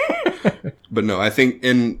gigawatts. But no, I think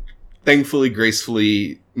thankfully,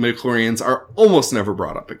 gracefully, midichlorians are almost never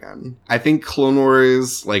brought up again. I think Clone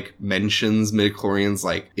Wars, like, mentions midichlorians,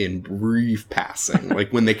 like, in brief passing.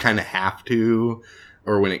 Like, when they kind of have to,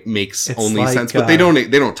 or when it makes only sense. But they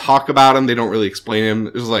don't talk about them. They don't really explain them.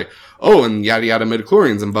 It's like, oh, and yada yada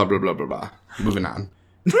midichlorians and blah, blah, blah, blah, blah. Moving on.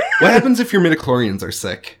 What happens if your midichlorians are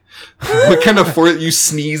sick? What kind of you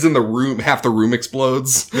sneeze in the room, half the room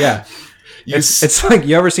explodes? Yeah. It's like,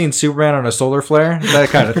 you ever seen Superman on a solar flare? That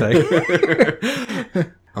kind of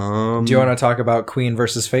thing. Do you want to talk about Queen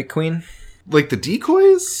versus Fake Queen? Like the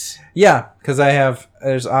decoys? Yeah, because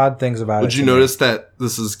there's odd things about it. Would you notice that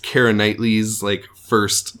this is Keira Knightley's like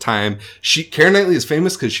first time? Keira Knightley is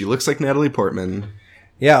famous because she looks like Natalie Portman.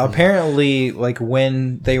 Yeah, apparently, like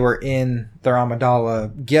when they were in their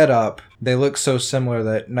Amidala getup, they looked so similar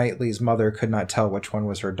that Knightley's mother could not tell which one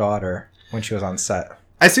was her daughter when she was on set.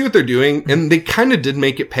 I see what they're doing, and they kind of did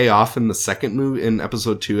make it pay off in the second movie, in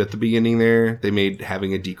episode 2 at the beginning there. They made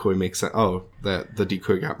having a decoy make sense. Oh, that the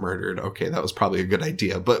decoy got murdered. Okay, that was probably a good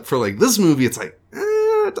idea. But for like this movie, it's like,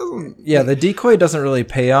 it doesn't. Yeah, the decoy doesn't really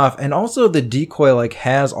pay off. And also the decoy like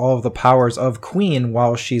has all of the powers of Queen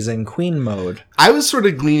while she's in Queen mode. I was sort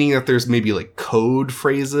of gleaning that there's maybe like code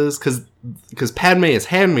phrases, because Padme as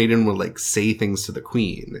handmaiden would like say things to the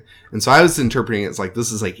Queen, and so I was interpreting it as like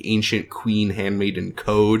this is like ancient Queen handmaiden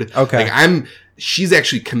code. Okay, like she's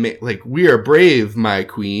actually like, we are brave, my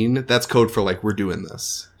Queen. That's code for like, we're doing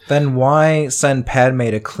this. Then why send Padme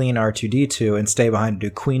to clean R2-D2 and stay behind to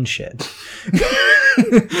do Queen shit?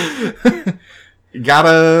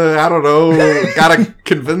 Gotta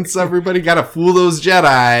convince everybody, gotta fool those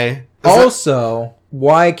Jedi. Also,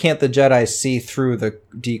 why can't the Jedi see through the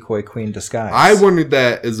decoy Queen disguise? I wondered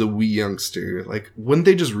that as a wee youngster. Like, wouldn't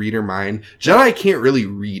they just read her mind? Jedi can't really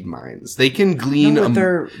read minds. They can glean. No,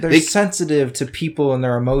 they're sensitive to people and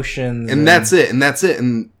their emotions. And that's it. And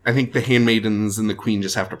I think the handmaidens and the Queen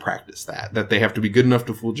just have to practice that. That they have to be good enough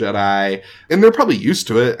to fool Jedi. And they're probably used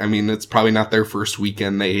to it. I mean, it's probably not their first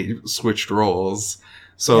weekend they switched roles.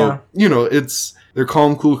 So, they're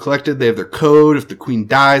calm, cool, collected. They have their code. If the Queen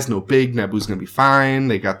dies, no big. Naboo's gonna be fine.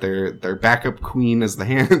 They got their backup Queen as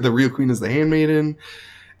the real Queen as the handmaiden.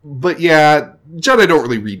 But yeah, Jedi don't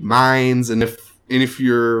really read minds. And if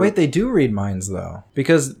you're... Wait, they do read minds, though.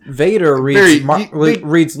 Because Vader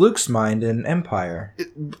reads Luke's mind in Empire.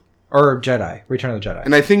 Or Jedi. Return of the Jedi.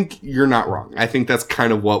 And I think you're not wrong. I think that's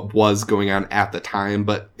kind of what was going on at the time.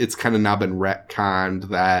 But it's kind of now been retconned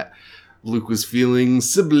that Luke was feeling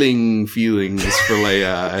sibling feelings for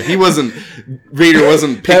Leia. Vader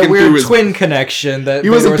wasn't picking that weird through his twin connection that he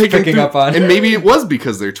Vader wasn't was picking up on. And maybe it was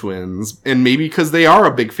because they're twins. And maybe because they are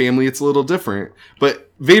a big family, it's a little different.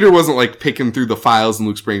 But Vader wasn't like picking through the files in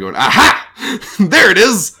Luke's brain going, aha! There it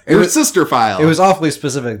is! Your sister file. It was awfully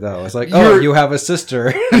specific though. It's like, you have a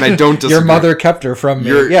sister. And I don't disagree. Your mother kept her from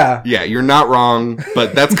me. Yeah, you're not wrong.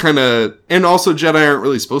 But that's kind of... And also Jedi aren't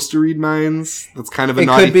really supposed to read minds. That's kind of a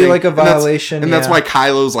naughty thing. It could be like a violation. And that's why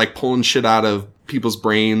Kylo's like pulling shit out of people's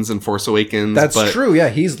brains in Force Awakens. That's true, yeah.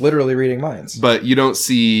 He's literally reading minds. But you don't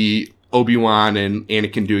see Obi-Wan and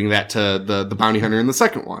Anakin doing that to the bounty hunter in the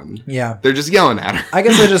second one. Yeah. They're just yelling at her. I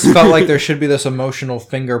guess I just felt like there should be this emotional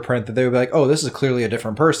fingerprint that they would be like, oh, this is clearly a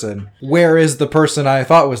different person. Where is the person I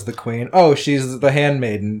thought was the Queen? Oh, she's the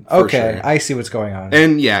handmaiden. Okay, sure. I see what's going on.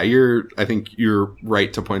 And yeah, I think you're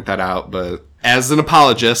right to point that out, but as an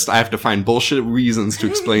apologist, I have to find bullshit reasons to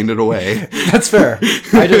explain it away. That's fair.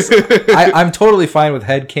 I'm totally fine with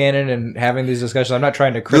headcanon and having these discussions. I'm not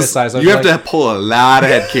trying to criticize. You have to pull a lot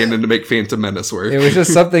of headcanon to make Phantom Menace work. It was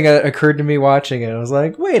just something that occurred to me watching it. I was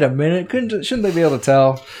like, wait a minute, shouldn't they be able to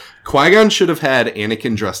tell? Qui-Gon should have had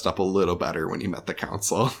Anakin dressed up a little better when he met the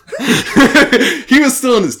Council. He was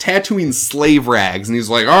still in his Tatooine slave rags, and he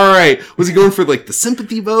was like, all right, was he going for like the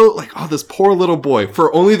sympathy vote? Like, oh, this poor little boy,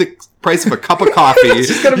 for only the price of a cup of coffee, you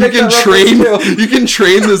can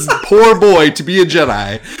train this poor boy to be a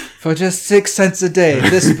Jedi. For just 6 cents a day,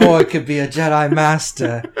 this boy could be a Jedi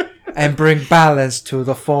master and bring balance to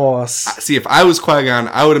the Force. See, if I was Qui-Gon,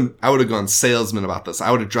 I would have gone salesman about this.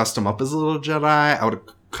 I would have dressed him up as a little Jedi. I would have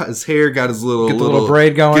cut his hair, got his little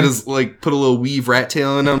braid going. Get his put a little weave rat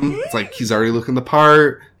tail in him. It's like he's already looking the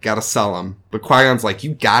part. Gotta sell him. But Qui-Gon's like,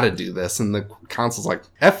 you gotta do this, and the Council's like,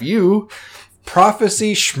 F you.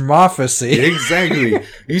 Prophecy schmophecy. Exactly.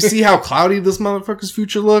 You see how cloudy this motherfucker's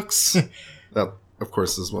future looks? That, of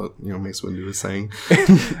course, is what Mace Windu is saying.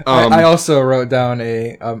 I also wrote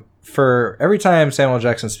down for every time Samuel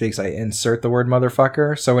Jackson speaks, I insert the word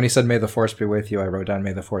motherfucker. So when he said, "May the Force be with you," I wrote down,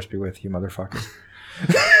 "May the Force be with you, motherfucker."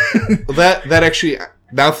 Well, that actually,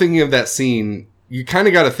 now thinking of that scene, you kind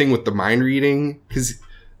of got a thing with the mind reading, because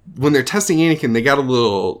when they're testing Anakin, they got a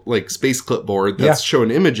little space clipboard that's showing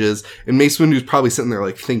images, and Mace Windu's probably sitting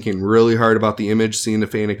there thinking really hard about the image, seeing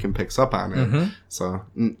if Anakin picks up on it. Mm-hmm. So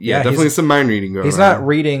definitely some mind reading going on. He's not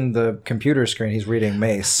reading the computer screen, he's reading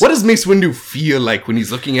Mace. What does Mace Windu feel like when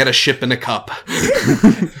he's looking at a ship in a cup?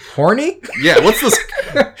 Horny? Yeah, what's this?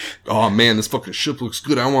 Oh man, this fucking ship looks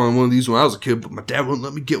good. I wanted one of these when I was a kid, but my dad wouldn't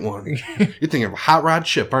let me get one. You're thinking of a hot rod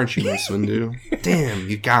ship, aren't you, Mace Windu? Damn,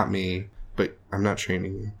 you got me. But I'm not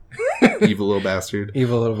training you. Evil little bastard.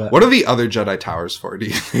 Evil little bastard. What are the other Jedi towers for, do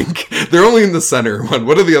you think? They're only in the center one.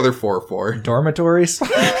 What are the other 4 for? Dormitories?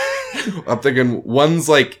 I'm thinking one's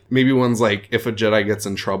if a Jedi gets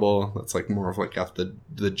in trouble, that's more of at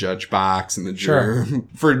the judge box and the juror. Sure.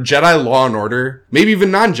 For Jedi Law and Order, maybe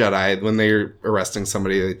even non-Jedi, when they're arresting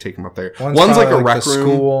somebody, they take them up there. One's like a rec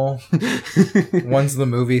room. School. One's the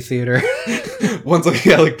movie theater. One's like,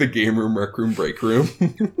 yeah, like the game room, rec room, break room.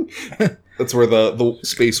 That's where the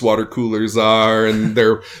space water coolers are, and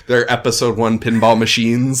their episode 1 pinball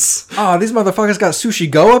machines. Oh, these motherfuckers got Sushi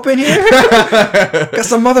Go up in here? Got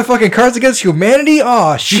some motherfucking Cards Against Humanity?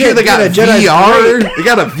 Oh, shit. They got a VR. They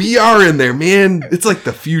got a VR in there, man. It's like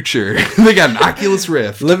the future. They got an Oculus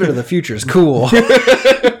Rift. Living in the future is cool.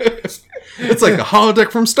 It's like a holodeck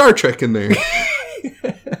from Star Trek in there.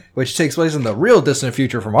 Which takes place in the real distant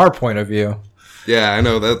future from our point of view. Yeah, I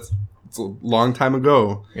know. It's a long time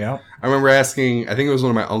ago. Yeah. I remember asking, I think it was one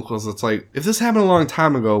of my uncles, it's like, if this happened a long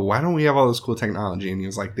time ago, why don't we have all this cool technology? And he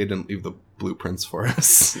was like, they didn't leave the blueprints for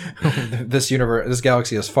us. This universe, this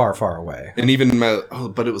galaxy is far, far away. And even,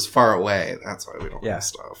 but it was far away. That's why we don't have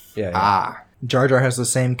stuff. Yeah. Jar Jar has the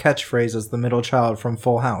same catchphrase as the middle child from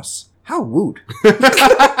Full House. How woot.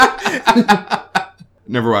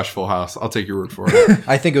 Never watched Full House. I'll take your word for it.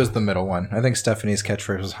 I think it was the middle one. I think Stephanie's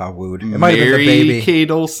catchphrase was how wooed. It might have been the baby.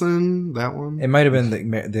 Kate Olsen, that one? It might have been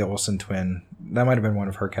the Olsen twin. That might have been one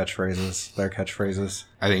of her catchphrases, their catchphrases.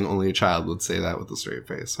 I think only a child would say that with a straight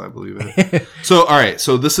face, so I believe it. So, all right.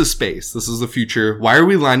 So this is space. This is the future. Why are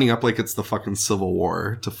we lining up like it's the fucking Civil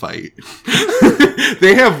War to fight?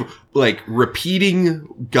 They have, like,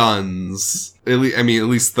 repeating guns. At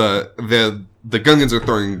least the Gungans are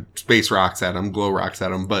throwing space rocks at them, glow rocks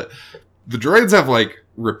at them, but the droids have, like,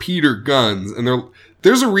 repeater guns, and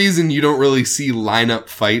there's a reason you don't really see lineup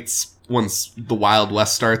fights once the Wild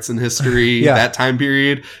West starts in history, that time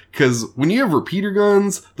period, because when you have repeater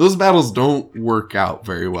guns, those battles don't work out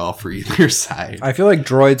very well for either side. I feel like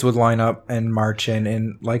droids would line up and march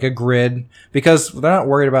in like a grid, because they're not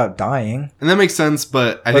worried about dying. And that makes sense,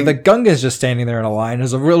 but I think the Gungans just standing there in a line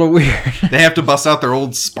is a little weird. They have to bust out their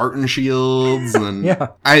old Spartan shields, and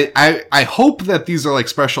I hope that these are like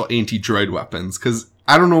special anti-droid weapons, because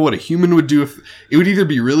I don't know what a human would do if it would either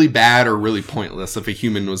be really bad or really pointless if a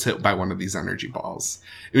human was hit by one of these energy balls.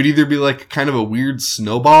 It would either be like kind of a weird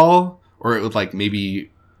snowball, or it would like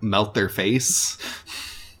maybe melt their face.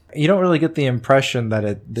 You don't really get the impression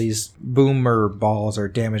that these boomer balls are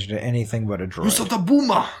damaged to anything but a droid. Use the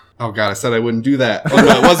boomer. Oh god, I said I wouldn't do that. Oh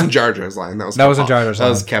no, it wasn't Jar Jar's line. That wasn't Jar Jar's line. That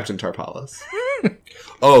was Captain Tarpalis.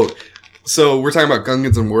 So we're talking about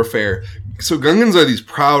Gungans and warfare. So Gungans are these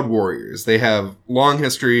proud warriors. They have long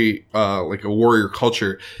history, like a warrior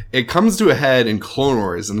culture. It comes to a head in Clone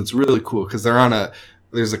Wars, and it's really cool because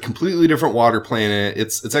there's a completely different water planet.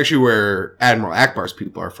 It's actually where Admiral Akbar's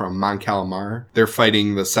people are from, Mon Calamar. They're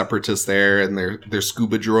fighting the separatists there, and they're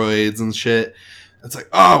scuba droids and shit. It's like,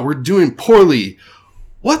 oh, we're doing poorly.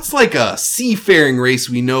 What's like a seafaring race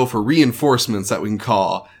we know for reinforcements that we can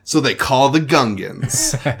call? So they call the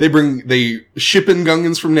Gungans. They ship in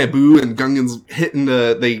Gungans from Naboo, and Gungans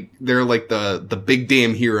they're like the big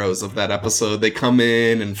damn heroes of that episode. They come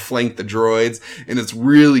in and flank the droids, and it's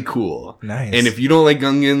really cool. Nice. And if you don't like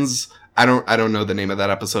Gungans, I don't know the name of that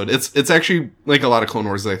episode. It's actually like a lot of Clone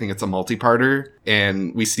Wars. I think it's a multi-parter,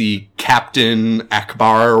 and we see Captain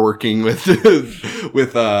Akbar working with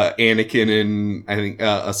Anakin and I think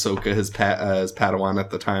Ahsoka, his Padawan at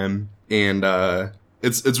the time, and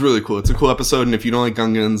it's really cool. It's a cool episode, and if you don't like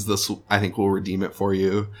Gungans, this I think will redeem it for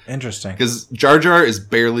you. Interesting, because Jar Jar is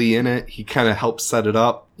barely in it. He kind of helps set it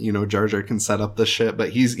up. You know, Jar Jar can set up the shit, but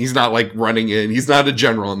he's not like running in. He's not a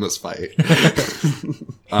general in this fight.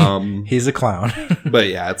 He's a clown. But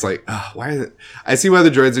yeah, it's like, I see why the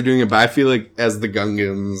droids are doing it, but I feel like as the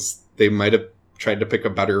Gungans, they might have tried to pick a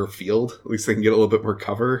better field. At least they can get a little bit more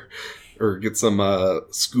cover. Or get some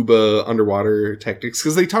scuba underwater tactics,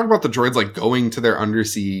 because they talk about the droids like going to their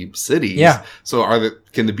undersea cities. Yeah. So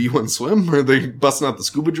can the B1 swim? Or are they busting out the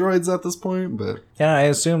scuba droids at this point? But yeah, I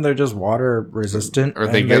assume they're just water resistant. Or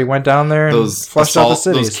they went down there and flushed out the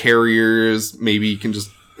cities. Those carriers, maybe you can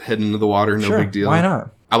just head into the water. No big deal. Why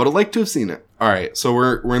not? I would have liked to have seen it. All right, so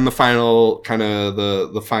we're in the final kind of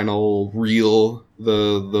the final reel,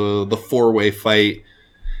 the 4-way fight.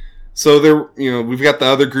 So we've got the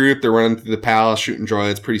other group. They're running through the palace, shooting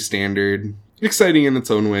droids, pretty standard, exciting in its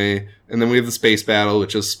own way. And then we have the space battle,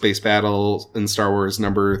 which is Space Battle in Star Wars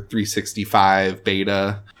number 365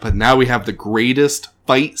 beta. But now we have the greatest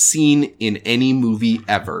fight scene in any movie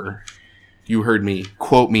ever. You heard me.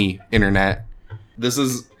 Quote me, internet.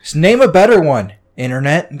 Just name a better one,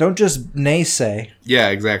 internet. Don't just naysay. Yeah,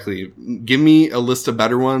 exactly. Give me a list of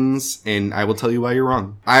better ones, and I will tell you why you're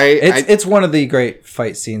wrong. It's one of the great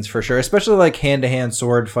fight scenes for sure, especially like hand-to-hand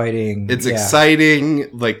sword fighting. It's exciting.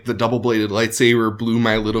 Like the double-bladed lightsaber blew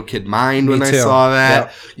my little kid mind when I saw that.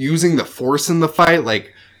 Yep. Using the Force in the fight,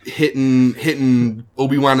 like hitting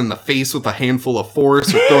Obi-Wan in the face with a handful of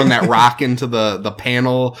force, or throwing that rock into the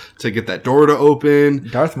panel to get that door to open.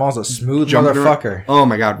 Darth Maul's a smooth motherfucker. Oh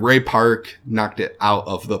my god, Ray Park knocked it out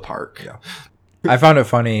of the park. Yeah. I found it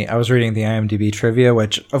funny. I was reading the IMDb trivia,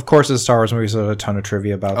 which, of course, is Star Wars movies. There's a ton of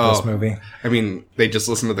trivia about this movie. I mean, they just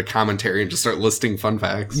listen to the commentary and just start listing fun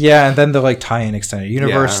facts. Yeah, and then they tie in extended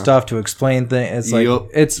universe stuff to explain things. It's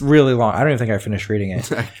it's really long. I don't even think I finished reading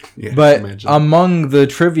it. But among the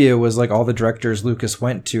trivia was all the directors Lucas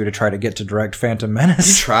went to try to get to direct Phantom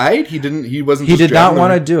Menace. He tried? He didn't? He wasn't? He did not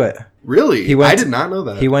want to do it. Really? I did not know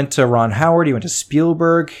that. He went to Ron Howard. He went to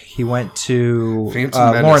Spielberg. He went to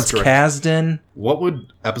Lawrence Kasdan. What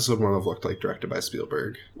would episode 1 have looked like directed by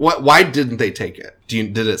Spielberg? Why didn't they take it?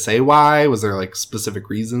 Did it say why? Was there specific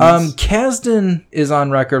reasons? Kasdan is on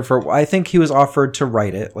record for, I think he was offered to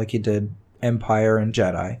write it like he did Empire and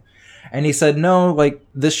Jedi. And he said, no,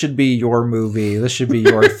 this should be your movie. This should be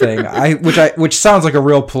your thing. Which sounds like a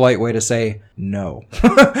real polite way to say no.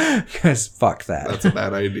 Because fuck that. That's a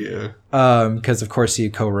bad idea. Because, of course, he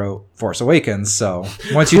co-wrote Force Awakens. So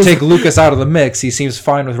once you take Lucas out of the mix, he seems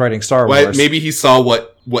fine with writing Star Wars. Maybe he saw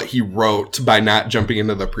what he wrote by not jumping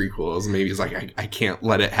into the prequels. Maybe he's like, I can't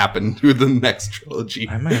let it happen to the next trilogy.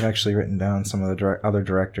 I might have actually written down some of the other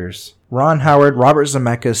directors. Ron Howard, Robert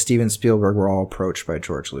Zemeckis, Steven Spielberg were all approached by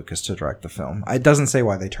George Lucas to direct the film. It doesn't say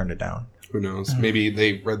why they turned it down. Who knows? Maybe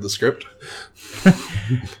they read the script.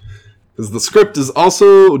 Because the script is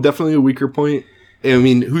also definitely a weaker point. I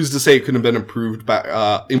mean, who's to say it couldn't have been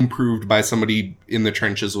improved by somebody in the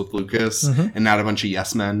trenches with Lucas and not a bunch of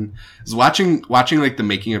yes men? Watching the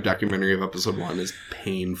making of documentary of episode 1 is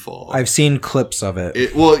painful. I've seen clips of it.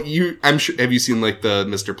 I'm sure. Have you seen the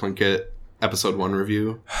Mr. Plinkett episode 1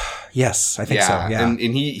 review? Yes, I think so. Yeah, and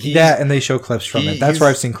and they show clips from it. That's where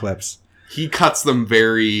I've seen clips. He cuts them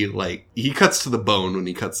very he cuts to the bone when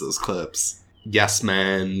he cuts those clips. Yes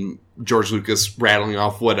man, George Lucas rattling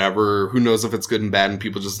off whatever, who knows if it's good and bad, and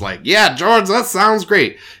people just yeah, George, that sounds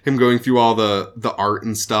great. Him going through all the art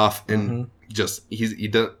and stuff, and just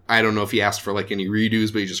I don't know if he asked for any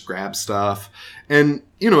redos, but he just grabs stuff, and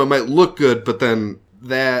it might look good, but then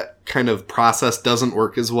that kind of process doesn't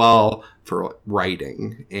work as well for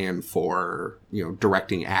writing and for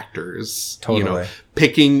directing actors. Totally.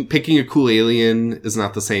 Picking a cool alien is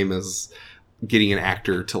not the same as getting an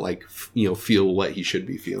actor to feel what he should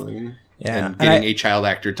be feeling. Yeah. And getting a child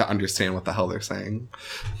actor to understand what the hell they're saying.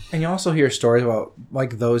 And you also hear stories about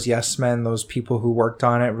those yes men, those people who worked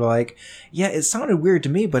on it were yeah, it sounded weird to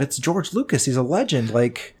me, but it's George Lucas. He's a legend.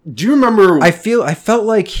 Do you remember? I felt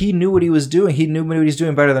like he knew what he was doing. He knew what he was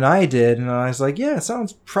doing better than I did. And I was yeah,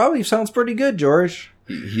 it probably sounds pretty good, George.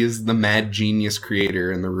 He is the mad genius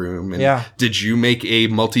creator in the room. And did you make a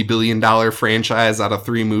multi-billion-dollar franchise out of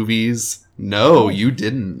 3 movies? No, you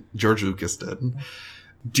didn't. George Lucas did.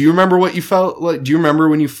 Do you remember what you felt like? Do you remember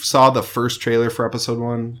when you saw the first trailer for episode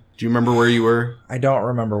 1? Do you remember where you were? I don't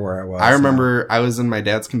remember where I was. I remember I was in my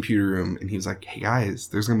dad's computer room and he was like, hey guys,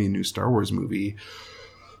 there's going to be a new Star Wars movie.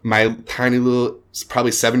 My tiny little, probably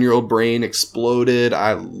 7-year-old brain exploded.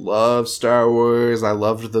 I love Star Wars. I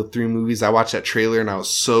loved the 3 movies. I watched that trailer and I was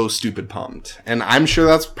so stupid pumped. And I'm sure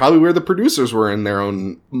that's probably where the producers were in their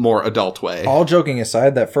own more adult way. All joking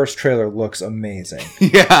aside, that first trailer looks amazing.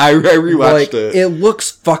 Yeah, I rewatched it. It looks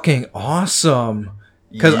fucking awesome.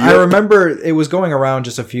 Because I remember it was going around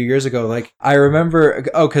just a few years ago. I remember,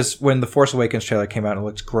 because when the Force Awakens trailer came out, it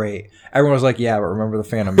looked great. Everyone was like, yeah, but remember the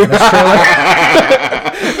Phantom Menace trailer?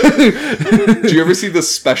 Do you ever see the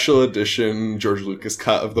special edition George Lucas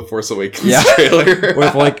cut of the Force Awakens trailer?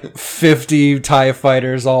 With 50 TIE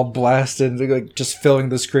fighters all blasted, just filling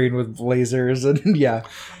the screen with lasers and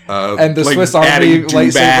and the Swiss Army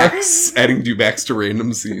lightsaber. Adding dewbacks to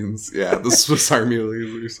random scenes. Yeah, the Swiss Army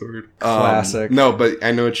laser sword. Classic. No, but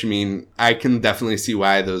I know what you mean. I can definitely see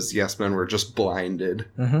why those yes men were just blinded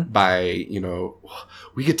by,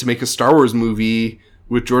 we get to make a Star Wars movie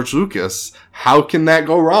with George Lucas. How can that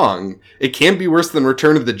go wrong? It can't be worse than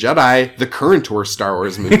Return of the Jedi, the current worst Star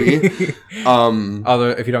Wars movie. Although,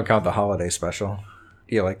 if you don't count the holiday special.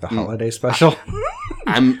 Do you like the holiday special?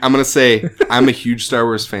 I'm gonna say I'm a huge Star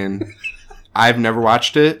Wars fan. I've never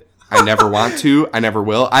watched it. I never want to. I never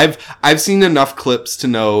will. I've seen enough clips to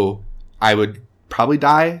know I would probably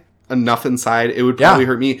die. Enough inside, it would probably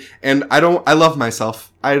hurt me. And I love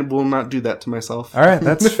myself. I will not do that to myself. All right,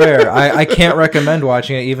 that's fair. I can't recommend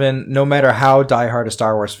watching it, even no matter how diehard a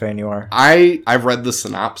Star Wars fan you are. I've read the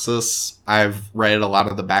synopsis. I've read a lot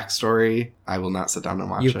of the backstory. I will not sit down and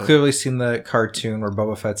watch it. You've clearly seen the cartoon where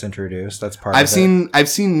Boba Fett's introduced. That's part of it. I've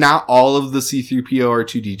seen not all of the C-3PO or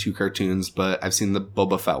R2-D2 cartoons, but I've seen the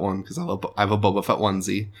Boba Fett one because I have a Boba Fett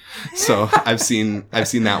onesie. So I've seen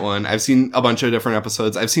that one. I've seen a bunch of different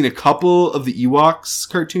episodes. I've seen a couple of the Ewoks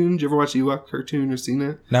cartoon. Did you ever watch the Ewok cartoon or seen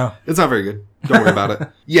it? No. It's not very good. Don't worry about it.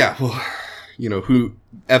 Yeah, well, who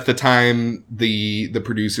at the time the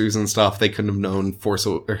producers and stuff, they couldn't have known Force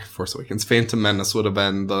Awakens. Phantom Menace would have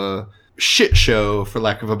been the shit show, for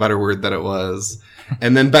lack of a better word, that it was.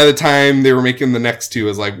 And then by the time they were making the next two, it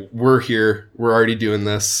was like, we're here, we're already doing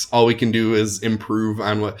this, all we can do is improve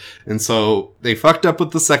on what. And so they fucked up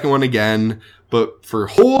with the second one again, but for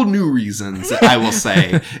whole new reasons, I will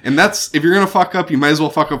say. And that's, if you're gonna fuck up, you might as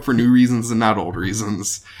well fuck up for new reasons and not old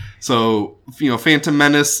reasons. So, Phantom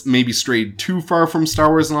Menace maybe strayed too far from Star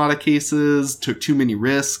Wars in a lot of cases, took too many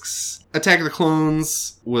risks. Attack of the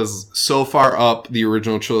Clones was so far up the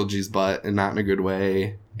original trilogy's butt, and not in a good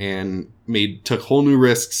way, and took whole new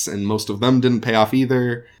risks, and most of them didn't pay off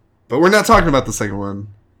either. But we're not talking about the second one.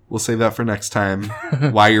 We'll save that for next time.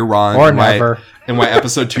 Why you're wrong. Or never. And why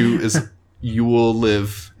episode 2 is you will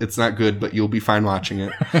live. It's not good, but you'll be fine watching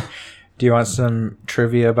it. Do you want some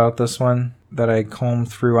trivia about this one that I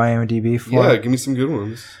combed through IMDb for? Yeah, give me some good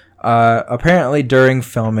ones. Apparently during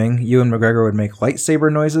filming, Ewan McGregor would make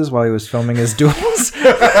lightsaber noises while he was filming his duels.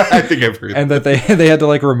 I think I've heard and that they had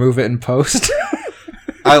to remove it in post.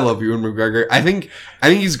 I love Ewan McGregor. I think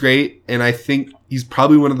he's great, and I think he's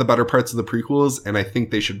probably one of the better parts of the prequels, and I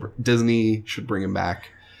think Disney should bring him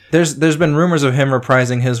back. There's been rumors of him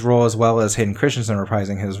reprising his role as well as Hayden Christensen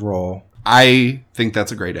reprising his role. I think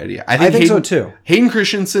that's a great idea. I think so too. Hayden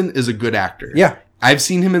Christensen is a good actor. Yeah. I've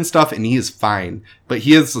seen him in stuff and he is fine, but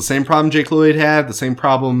he has the same problem Jake Lloyd had, the same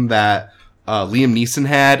problem that Liam Neeson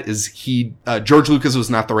had, is George Lucas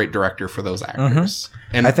was not the right director for those actors.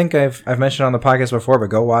 Mm-hmm. And I think I've mentioned on the podcast before,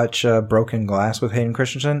 but go watch Broken Glass with Hayden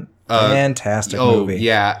Christensen. Fantastic movie.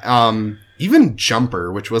 Yeah. Even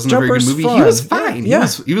Jumper, which wasn't Jumper's a very good movie, fun. he was fine. Yeah.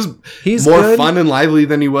 He's more good. Fun and lively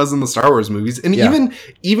than he was in the Star Wars movies. And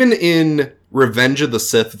even in Revenge of the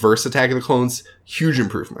Sith versus Attack of the Clones, huge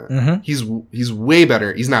improvement. Mm-hmm. He's way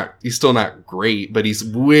better. He's still not great, but he's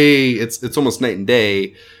it's almost night and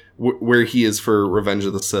day where he is for Revenge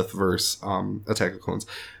of the Sith versus Attack of the Clones.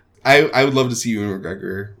 I would love to see Ewan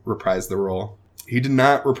McGregor reprise the role. He did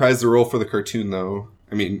not reprise the role for the cartoon, though.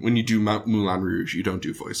 I mean, when you do Moulin Rouge, you don't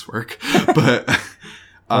do voice work. But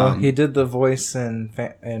he did the voice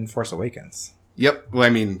in Force Awakens. Yep. Well, I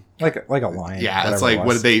mean, like a lion. Yeah, it's like,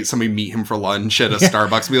 what did somebody meet him for lunch at a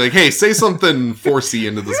Starbucks and be like, hey, say something Forcey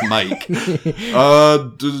into this mic.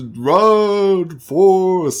 Road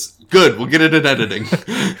Force. Good. We'll get it in editing.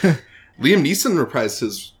 Liam Neeson reprised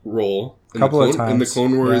his role a couple of times in the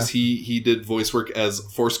Clone Wars. Yeah. He did voice work as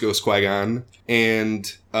Force Ghost Qui-Gon,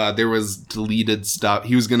 and there was deleted stuff.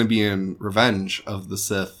 He was going to be in Revenge of the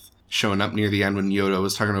Sith, showing up near the end when Yoda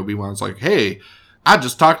was talking to Obi-Wan. It's like, hey, I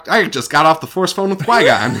just got off the Force phone with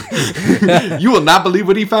Qui-Gon. You will not believe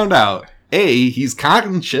what he found out. A, he's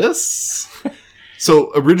conscious.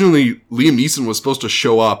 So originally, Liam Neeson was supposed to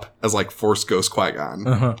show up as Force Ghost Qui-Gon.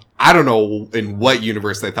 Uh-huh. I don't know in what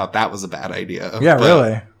universe they thought that was a bad idea. Yeah,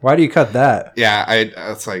 really? Why do you cut that? Yeah,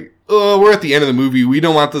 it's like, oh, we're at the end of the movie. We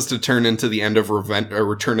don't want this to turn into the end of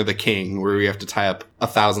Return of the King, where we have to tie up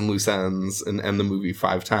 1,000 loose ends and end the movie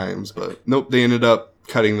 5 times. But nope, they ended up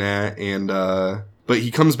cutting that. And but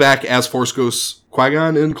he comes back as Force Ghost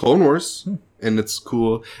Qui-Gon in Clone Wars, and it's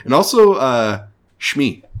cool. And also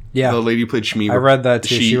Shmi. Yeah, the lady who played Shmi. I read that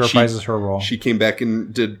too. She reprises her role. She came back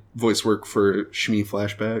and did voice work for Shmi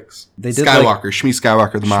flashbacks. They did Skywalker, Shmi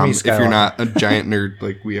Skywalker, the mom. If you're not a giant nerd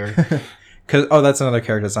like we are, that's another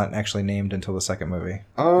character that's not actually named until the second movie.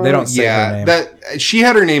 They don't say her name. That she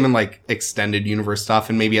had her name in extended universe stuff,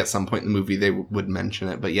 and maybe at some point in the movie they would mention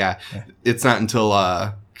it. But yeah, it's not until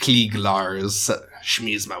Klieg Lars.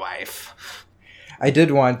 Shmi's my wife. I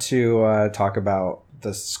did want to talk about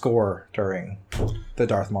the score during the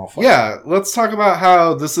Darth Maul fight. Yeah, let's talk about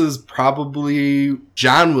how this is probably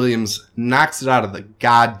John Williams knocks it out of the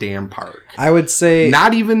goddamn park. I would say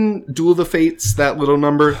not even Duel of the Fates, that little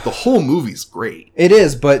number. The whole movie's great. It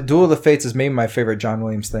is, but Duel of the Fates is maybe my favorite John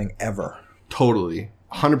Williams thing ever. Totally.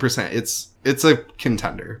 100%. It's a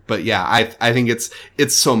contender. But yeah, I think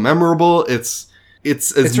it's so memorable. It's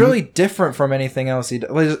It's really different from anything else he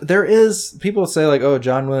does. Like, there is, people say like, oh,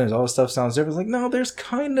 John Williams, all his stuff sounds different. It's like, no, there's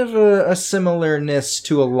kind of a similarness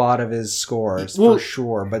to a lot of his scores, for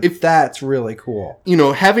sure. But that's really cool. You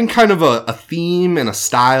know, having kind of a theme and a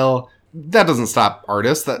style, that doesn't stop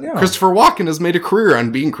artists. Christopher Walken has made a career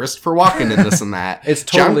on being Christopher Walken in this and that. It's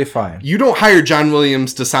totally fine. You don't hire John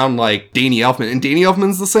Williams to sound like Danny Elfman, and Danny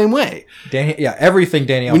Elfman's the same way. Everything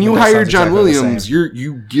Danny Elfman. When you hire John Williams,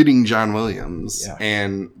 you getting John Williams,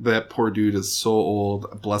 and that poor dude is so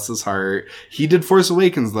old. Bless his heart. He did Force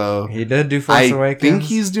Awakens though. He did do Force Awakens. I think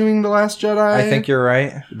he's doing The Last Jedi. I think you're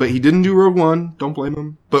right. But he didn't do Rogue One. Don't blame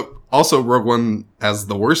him. But also, Rogue One has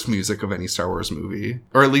the worst music of any Star Wars movie,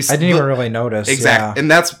 or at least I didn't even really notice. Exactly, and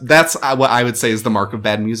that's what I would say is the mark of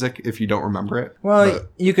bad music if you don't remember it. Well,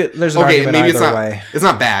 you could. There's an argument maybe either way. It's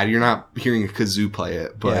not bad. You're not hearing a kazoo play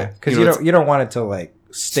it, but because you don't want it to like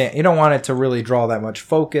stand. You don't want it to really draw that much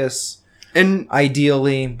focus. And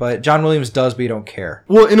ideally, but John Williams does, but you don't care.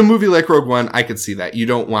 Well, in a movie like Rogue One, I could see that. You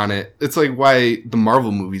don't want it. It's like why the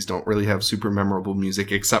Marvel movies don't really have super memorable music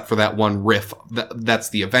except for that one riff. That's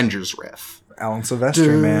the Avengers riff. Alan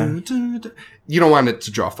Silvestri, man. You don't want it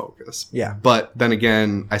to draw focus. Yeah. But then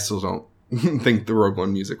again, I still don't think the Rogue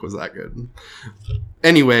One music was that good.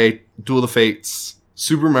 Anyway, Duel of the Fates,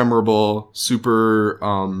 super memorable, super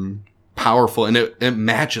powerful, and it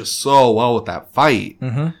matches so well with that fight.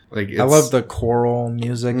 Mm-hmm. Like I love the choral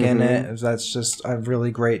music in it. That's just a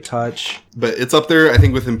really great touch. But it's up there, I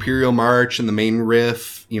think, with Imperial March and the main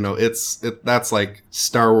riff. You know, that's like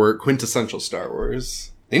Star Wars, quintessential Star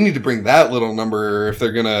Wars. They need to bring that little number if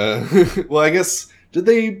they're gonna. Well, I guess did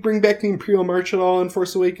they bring back the Imperial March at all in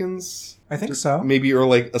Force Awakens? I think so. Maybe, or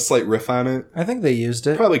like a slight riff on it. I think they used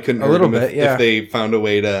it. Probably couldn't a little bit, if they found a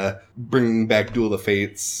way to bring back Duel of the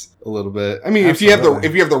Fates a little bit. I mean, Absolutely.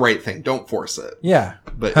 if you have the right thing, don't force it. Yeah,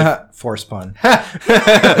 but force pun.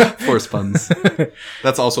 Force puns.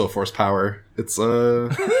 That's also a force power. It's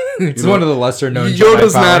it's one of the lesser known.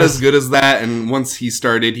 Yoda's not as good as that, and once he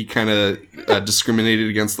started, he kind of discriminated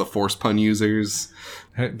against the force pun users.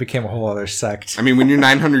 It became a whole other sect. I mean, when you're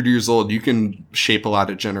 900 years old, you can shape a lot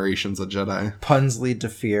of generations of Jedi. Puns lead to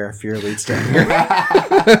fear. Fear leads to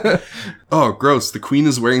anger. Oh, gross. The queen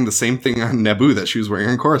is wearing the same thing on Naboo that she was wearing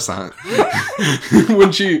in Coruscant.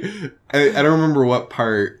 When I don't remember what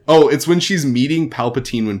part. Oh, it's when she's meeting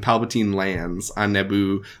Palpatine when Palpatine lands on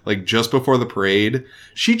Naboo, like just before the parade.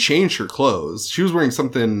 She changed her clothes. She was wearing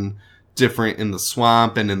something different in the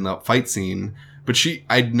swamp and in the fight scene. But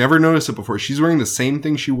I'd never noticed it before. She's wearing the same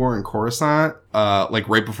thing she wore in Coruscant, like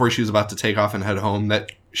right before she was about to take off and head home,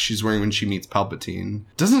 that she's wearing when she meets Palpatine.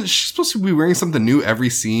 Isn't she supposed to be wearing something new every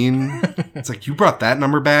scene? It's like, you brought that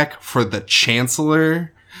number back for the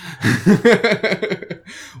Chancellor?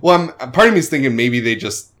 Well, part of me is thinking maybe they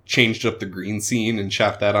just changed up the green scene and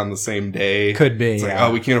shot that on the same day. Could be, it's like,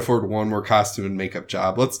 oh, we can't afford one more costume and makeup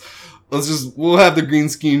job. We'll have the green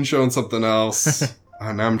screen showing something else.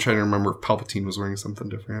 Now I'm trying to remember if Palpatine was wearing something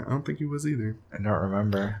different. I don't think he was either. I don't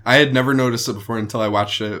remember. I had never noticed it before until I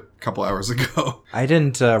watched it a couple hours ago. I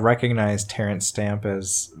didn't recognize Terrence Stamp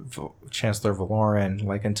as Chancellor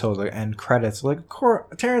Valoran until the end credits.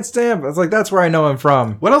 Terrence Stamp. It's like, that's where I know him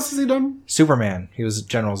from. What else has he done? Superman. He was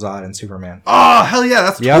General Zod in Superman. Oh, hell yeah.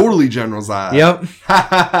 That's totally General Zod.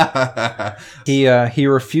 Yep. He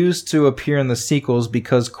refused to appear in the sequels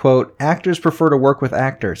because, quote, actors prefer to work with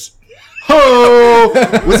actors. Oh,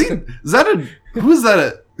 who is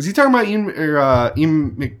that? Is he talking about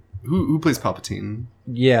Ian who plays Palpatine?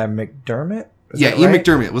 Yeah, McDermott? Ian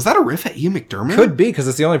McDermott. Was that a riff at Ian McDermott? Could be, because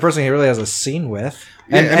it's the only person he really has a scene with.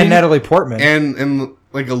 And Natalie Portman. And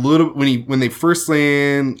like a little, when they first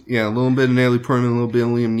land, a little bit of Natalie Portman, a little bit of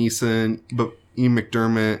Liam Neeson, but Ian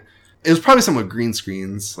McDermott. It was probably some with green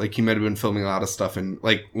screens. Like, he might have been filming a lot of stuff, and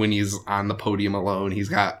like when he's on the podium alone, he's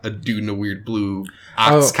got a dude in a weird blue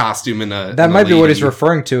ox costume and a. That might be what he's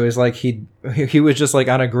referring to. Is like he was just like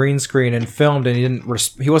on a green screen and filmed, and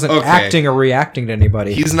he wasn't acting or reacting to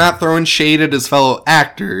anybody. He's not throwing shade at his fellow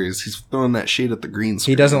actors. He's throwing that shade at the green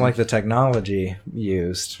screen. He doesn't like the technology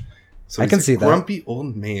used. So I can see that. Grumpy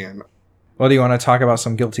old man. Well, do you want to talk about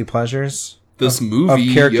some guilty pleasures? This movie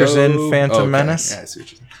of characters in Phantom Menace. Yeah, I see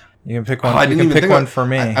what you're saying. You can pick one. I didn't even pick one for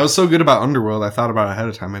me. I was so good about Underworld. I thought about it ahead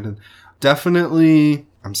of time. I did. Definitely.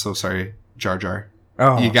 I'm so sorry, Jar Jar.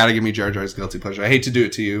 Oh, you got to give me Jar Jar's guilty pleasure. I hate to do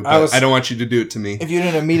it to you, but I don't want you to do it to me. If you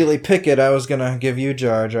didn't immediately pick it, I was gonna give you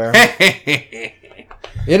Jar Jar.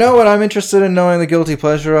 You know what I'm interested in knowing the guilty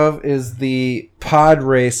pleasure of is the pod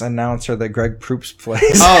race announcer that Greg Proops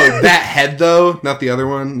plays. Oh, that head though, not the other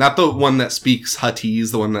one, not the one that speaks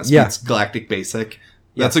Huttese, the one that speaks Galactic Basic.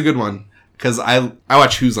 That's a good one. because I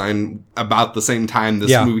watched Whose Line about the same time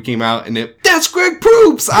this movie came out, and that's Greg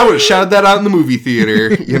Proops! I would have shouted that out in the movie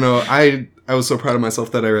theater. I was so proud of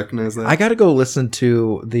myself that I recognized that. I got to go listen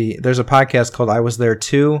to there's a podcast called I Was There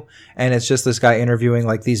Too, and it's just this guy interviewing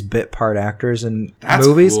like these bit part actors in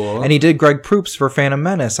movies. Cool. And he did Greg Proops for Phantom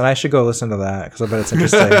Menace, and I should go listen to that because I bet it's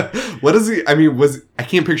interesting. What is he? I mean, I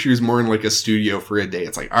can't picture he was more in like a studio for a day.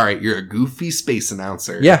 It's like, all right, you're a goofy space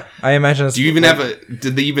announcer. Yeah, I imagine. Do you even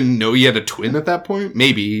did they even know you had a twin at that point?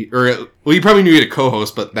 Maybe. Well, you probably knew you had a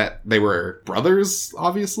co-host, but that they were brothers,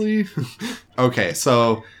 obviously. Okay,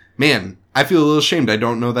 so, man, I feel a little ashamed. I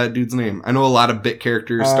don't know that dude's name. I know a lot of bit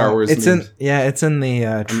characters, Star Wars names. It's in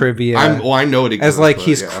the trivia. I know it exists. As like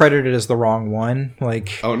he's credited as the wrong one.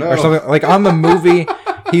 Like, oh no. Or something like on the movie,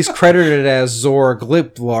 he's credited as Zor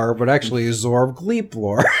Gliplar, but actually is Zor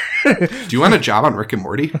Gleeplor. Do you want a job on Rick and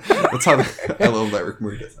Morty? That's how I love that Rick and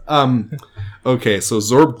Morty. Okay, so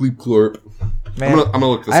Zor Gleeplor. Man, I'm gonna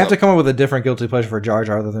look this up. I have to come up with a different guilty pleasure for Jar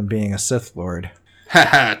Jar other than being a Sith Lord.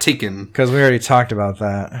 Haha, taken. Because we already talked about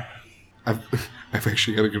that. I've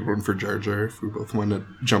actually got a good one for Jar Jar if we both want to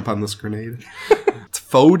jump on this grenade. It's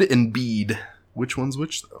Fode and Bede. Which one's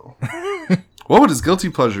which, though? What would his guilty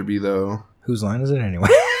pleasure be, though? Whose line is it anyway?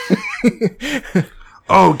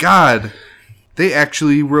 Oh, God. They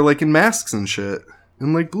actually were, like, in masks and shit.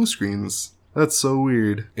 And, like, blue screens. That's so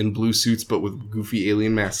weird. In blue suits, but with goofy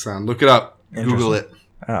alien masks on. Look it up. Google it.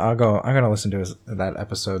 I'm going to listen to that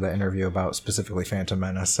episode, that interview about specifically Phantom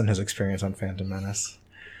Menace and his experience on Phantom Menace.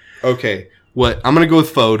 Okay, I'm gonna go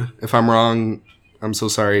with Fode. If I'm wrong, I'm so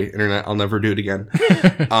sorry, internet. I'll never do it again.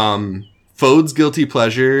 Fode's guilty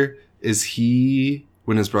pleasure is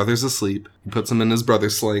when his brother's asleep, he puts him in his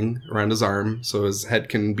brother's sling around his arm so his head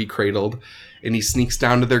can be cradled, and he sneaks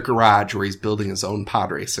down to their garage where he's building his own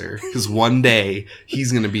pod racer. Because one day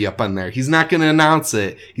he's gonna be up on there. He's not gonna announce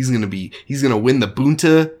it. He's gonna win the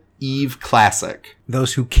Boonta Eve Classic.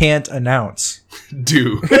 Those who can't announce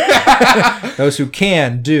do. Those who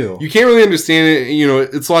can do. You can't really understand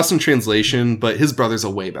it. It's lost in translation, but his brother's a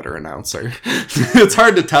way better announcer. It's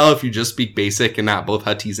hard to tell if you just speak basic and not both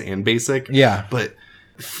Huttese and basic. Yeah. But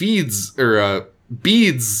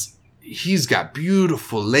Bede's, he's got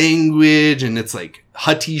beautiful language, and it's like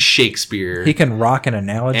Huttese Shakespeare. He can rock an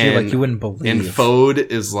analogy like you wouldn't believe. And Fode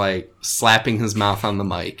is like slapping his mouth on the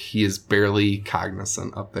mic. He is barely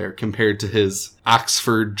cognizant up there compared to his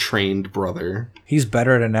Oxford-trained brother. He's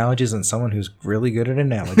better at analogies than someone who's really good at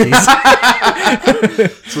analogies.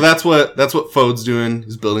 So that's what Fode's doing.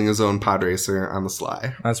 He's building his own pod racer on the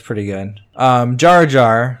sly. That's pretty good. Jar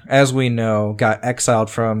Jar, as we know, got exiled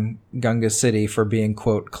from Gunga City for being,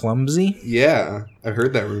 quote, clumsy. Yeah, I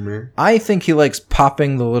heard that rumor. I think he likes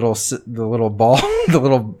popping the little ball, the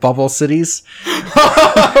little bubble cities,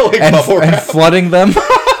 and flooding them.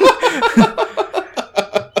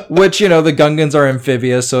 Which, the Gungans are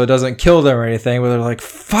amphibious, so it doesn't kill them or anything, but they're like,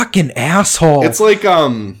 fucking asshole. It's like,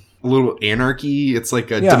 a little anarchy. It's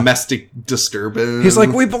like a domestic disturbance. He's like,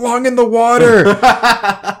 we belong in the water.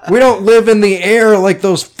 We don't live in the air like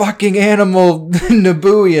those fucking animal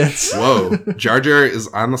Nabooians. Whoa. Jar Jar is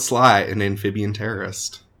on the sly an amphibian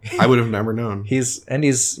terrorist. I would have never known. He's a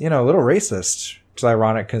little racist. It's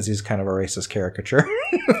ironic because he's kind of a racist caricature.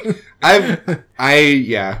 I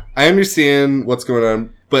understand what's going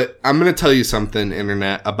on, but I'm going to tell you something,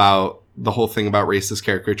 internet, about the whole thing about racist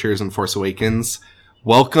caricatures in Force Awakens.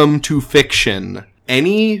 Welcome to fiction.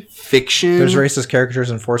 Any fiction... There's racist caricatures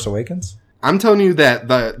in Force Awakens? I'm telling you that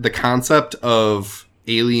the concept of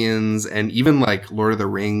aliens and even like Lord of the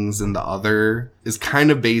Rings and the other is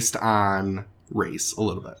kind of based on race a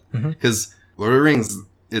little bit. Because Lord of the Rings,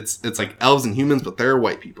 it's like elves and humans, but they're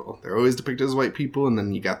white people. They're always depicted as white people, and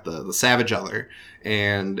then you got the savage other.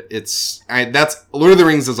 And that's Lord of the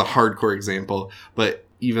Rings is a hardcore example, but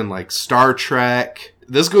even like Star Trek...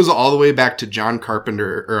 This goes all the way back to John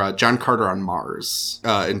Carter on Mars,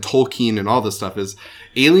 and Tolkien and all this stuff. Is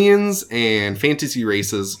aliens and fantasy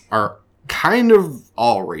races are kind of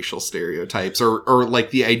all racial stereotypes, or like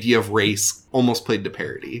the idea of race almost played to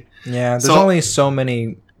parody. Yeah, there's only so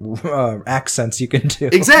many accents you can do.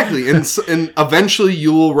 Exactly, and eventually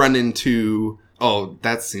you will run into, oh,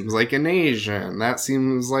 that seems like an Asian, that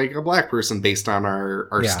seems like a black person based on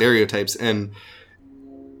our stereotypes. And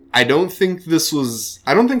I don't think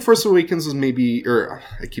Force Awakens was maybe, or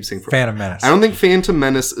I keep saying Phantom Menace. I don't think Phantom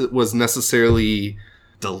Menace was necessarily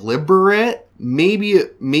deliberate. Maybe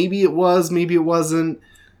it was, maybe it wasn't.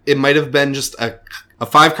 It might have been just a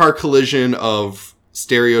 5-car collision of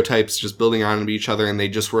stereotypes just building onto each other, and they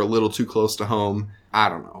just were a little too close to home. I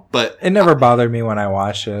don't know. But it never bothered me when I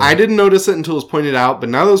watched it. I didn't notice it until it was pointed out, but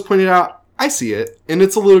now that it was pointed out, I see it, and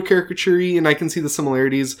it's a little caricature-y, and I can see the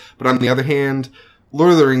similarities, but on the other hand,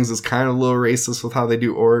 Lord of the Rings is kind of a little racist with how they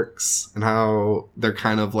do orcs, and how they're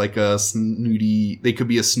kind of like they could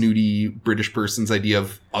be a snooty British person's idea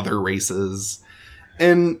of other races.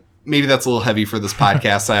 And maybe that's a little heavy for this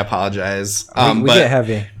podcast, I apologize. We but, get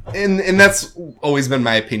heavy. And that's always been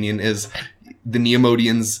my opinion, is the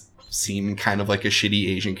Neomodians seem kind of like a shitty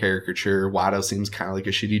Asian caricature. Watto seems kind of like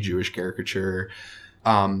a shitty Jewish caricature.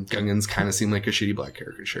 Gungans kind of seem like a shitty black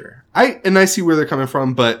caricature. I see where they're coming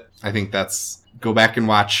from, but I think go back and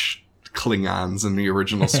watch Klingons in the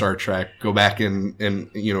original Star Trek. Go back and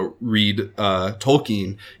read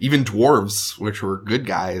Tolkien. Even dwarves, which were good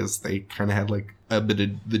guys, they kind of had like a bit of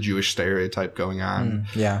the Jewish stereotype going on.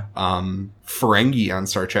 Ferengi on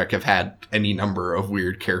Star Trek have had any number of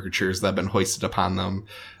weird caricatures that have been hoisted upon them.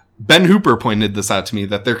 Ben Hooper pointed this out to me,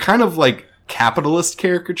 that they're kind of like capitalist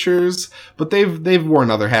caricatures, but they've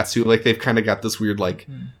worn other hats too. Like they've kind of got this weird like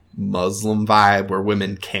Muslim vibe where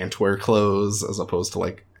women can't wear clothes as opposed to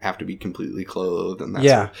like have to be completely clothed and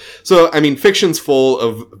that so I mean, fiction's full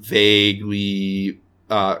of vaguely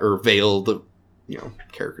or veiled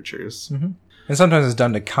caricatures. And sometimes it's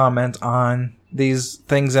done to comment on these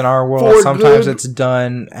things in our world. Sometimes it's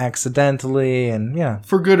done accidentally, and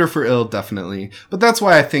for good or for ill, definitely. But that's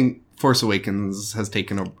why I think Force Awakens has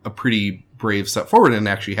taken a pretty brave step forward in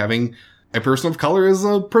actually having a person of color as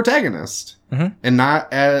a protagonist, and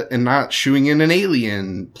not shooing in an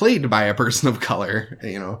alien played by a person of color.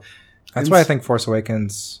 That's why I think Force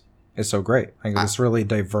Awakens is so great. I think it's really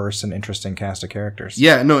diverse and interesting cast of characters.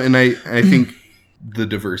 Yeah, no, and I think the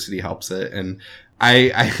diversity helps it, and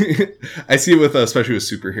I see it with especially with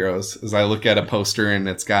superheroes, as I look at a poster and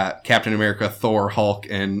it's got Captain America, Thor, Hulk,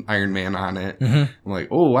 and Iron Man on it. I'm like,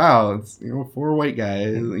 oh wow, it's 4 white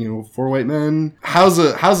guys, 4 white men. How's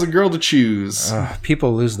a girl to choose?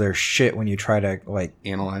 People lose their shit when you try to like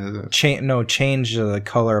analyze it. Change the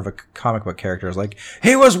color of a comic book character. It's like,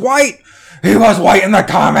 he was white in the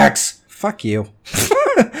comics. Fuck you.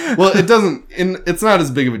 Well, it doesn't, and it's not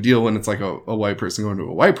as big of a deal when it's like a white person going to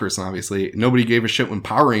a white person, obviously. Nobody gave a shit when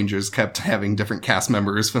Power Rangers kept having different cast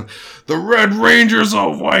members. The Red Ranger's a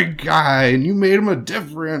white guy, and you made him a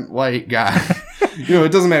different white guy.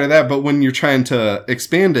 It doesn't matter that, but when you're trying to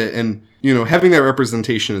expand it and, having that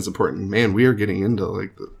representation is important. Man, we are getting into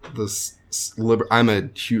like this. I'm a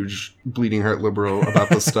huge bleeding heart liberal about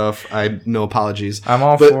this stuff. No apologies. I'm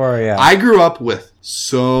all for it. Yeah. I grew up with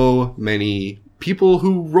so many people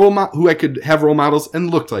who I could have role models and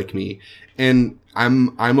looked like me, and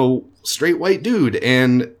I'm a straight white dude,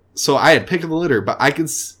 and so I had pick of the litter. But I could,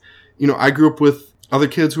 I grew up with other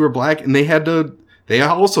kids who were black, and they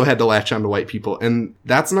also had to latch on to white people, and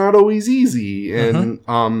that's not always easy. And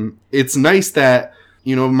it's nice that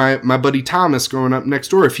my buddy Thomas growing up next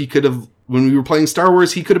door, if he could have. When we were playing Star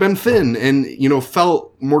Wars, he could have been Finn and,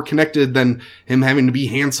 felt more connected than him having to be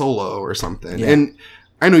Han Solo or something. Yeah. And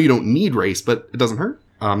I know you don't need race, but it doesn't hurt.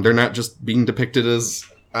 They're not just being depicted as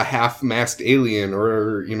a half-masked alien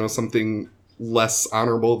or, something less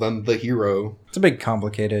honorable than the hero. It's a big,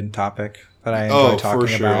 complicated topic that I enjoy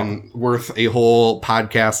talking about. And worth a whole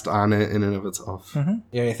podcast on it in and of itself. You have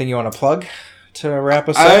anything you want to plug to wrap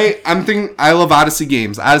us up? I'm thinking I love Odyssey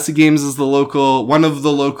Games. Odyssey Games is one of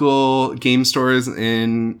the local game stores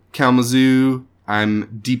in Kalamazoo.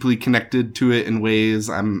 I'm deeply connected to it in ways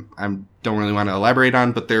I don't really want to elaborate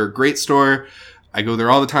on, but they're a great store. I go there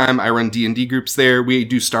all the time. I run D&D groups there. We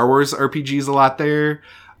do Star Wars RPGs a lot there.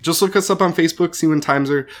 Just look us up on Facebook, see when times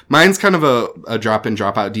are. Mine's kind of a drop-in,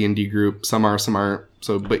 drop-out D&D group. Some are, some aren't.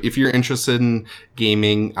 So, but if you're interested in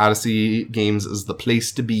gaming, Odyssey Games is the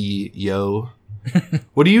place to be, yo.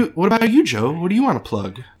 What about you, Joe? What do you want to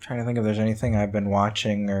plug? I'm trying to think if there's anything I've been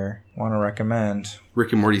watching or want to recommend.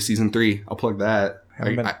 Rick and Morty season 3. I'll plug that.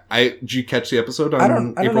 Did you catch the episode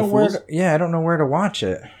on April Fool's? I don't know where to watch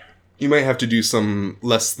it. You might have to do some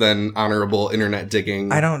less than honorable internet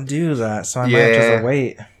digging. I don't do that, so I might have to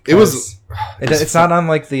wait. It's not on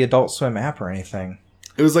like the Adult Swim app or anything.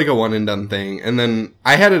 It was like a one and done thing. And then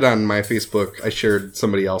I had it on my Facebook. I shared,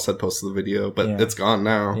 somebody else had posted the video, but it's gone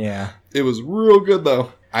now. Yeah. It was real good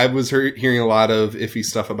though. I was hearing a lot of iffy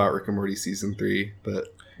stuff about Rick and Morty season 3,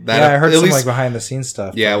 but I heard some like behind the scenes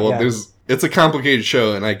stuff. Yeah, it's a complicated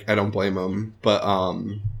show, and I don't blame them. But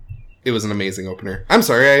it was an amazing opener. I'm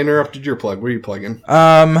sorry I interrupted your plug. What are you plugging?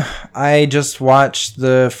 I just watched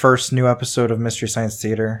the first new episode of Mystery Science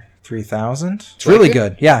Theater 3000. It's really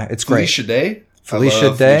good. Yeah, it's great. Felicia Day.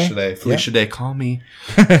 Felicia Day, call me.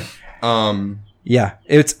 Yeah,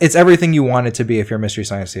 it's everything you want it to be if you're a Mystery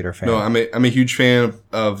Science Theater fan. No, I'm a huge fan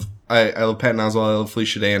of. I love Patton Oswalt, I love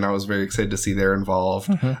Felicia Day, and I was very excited to see they're involved.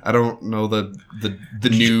 Mm-hmm. I don't know the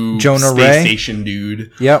new Jonah Space Ray? Station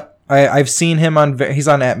dude. Yep. I've seen him he's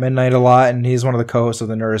on At Midnight a lot, and he's one of the co-hosts of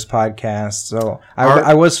the Nerdist podcast. So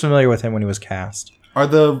I was familiar with him when he was cast. Are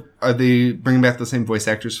they bringing back the same voice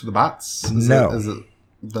actors for the bots? No.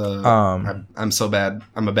 I'm so bad.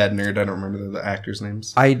 I'm a bad nerd. I don't remember the actors'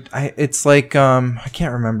 names. It's like I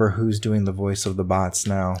can't remember who's doing the voice of the bots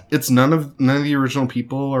now. It's none of the original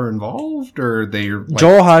people are involved, or they're like...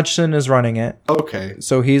 Joel Hodgson is running it. Okay,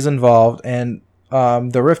 so he's involved, and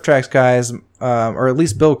the Riff Tracks guys, or at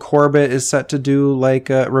least Bill Corbett, is set to do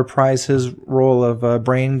reprise his role of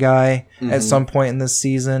Brain Guy at some point in this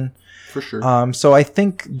season. For sure. So I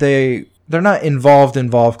think they're not involved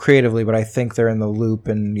creatively, but I think they're in the loop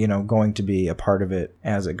and, going to be a part of it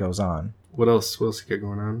as it goes on. What else you got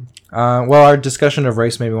going on? Well, our discussion of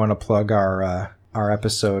race made me want to plug our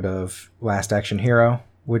episode of Last Action Hero,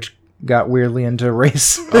 which got weirdly into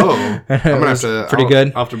race. Oh, I'm gonna have to. Pretty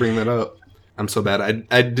good. I'll have to bring that up. I'm so bad.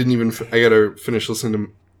 I didn't even. I gotta finish listening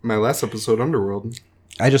to my last episode, Underworld.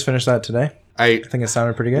 I just finished that today. I think it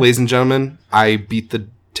sounded pretty good. Ladies and gentlemen, I beat the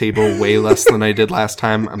table way less than I did last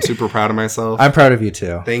time. I'm super proud of myself. I'm proud of you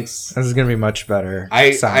too. Thanks. This is gonna be much better.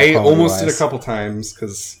 I almost did a couple times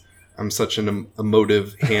because I'm such an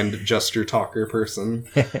emotive hand gesture talker person.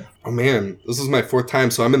 Oh man, this is my 4th time,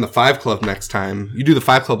 so I'm in the 5 Club next time. You do the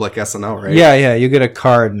 5 Club like SNL, right? Yeah. You get a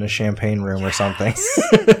card in a champagne room or something.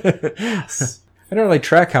 I don't really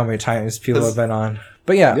track how many times people have been on,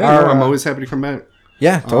 but I'm always happy to come back.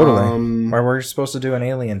 Yeah, totally. We're supposed to do an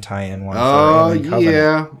Alien tie-in one.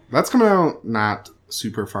 Yeah. That's coming out not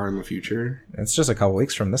super far in the future. It's just a couple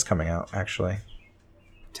weeks from this coming out, actually.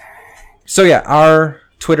 Dang. So yeah, our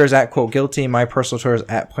Twitter's at @quoteguilty. My personal Twitter is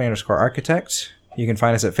 @play_architect. You can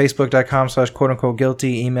find us at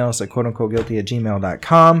facebook.com/quote-unquote-guilty. Email us at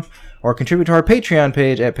quote-unquote-guilty@gmail.com. Or contribute to our Patreon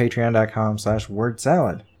page at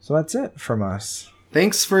patreon.com/wordsalad. So that's it from us.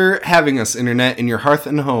 Thanks for having us, Internet, in your hearth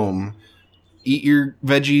and home. Eat your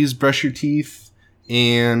veggies, brush your teeth,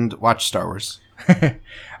 and watch Star Wars.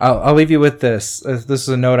 I'll leave you with this. This is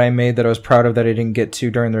a note I made that I was proud of that I didn't get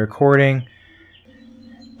to during the recording.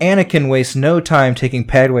 Anakin wastes no time taking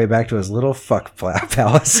Padway back to his little fuck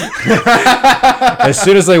palace. As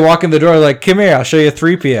soon as they walk in the door, like, come here, I'll show you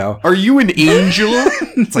 3PO. Are you an angel?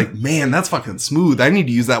 It's like, man, that's fucking smooth. I need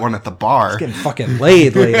to use that one at the bar. He's getting fucking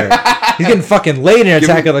laid later. He's getting fucking laid in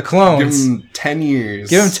Attack of the Clones. Give him 10 years.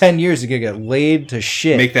 Give him 10 years to get laid to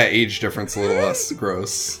shit. Make that age difference a little less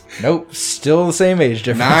gross. Nope, still the same age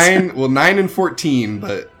difference. 9 and 14,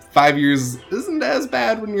 but 5 years isn't as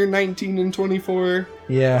bad when you're 19 and 24.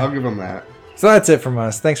 Yeah. I'll give him that. So that's it from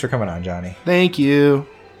us. Thanks for coming on, Johnny. Thank you.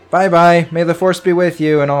 Bye-bye. May the Force be with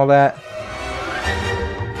you and all that.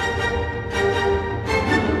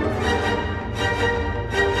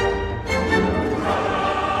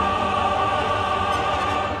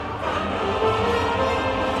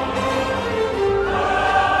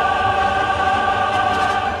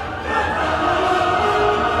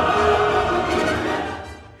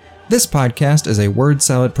 This podcast is a Word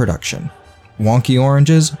Salad production. Wonky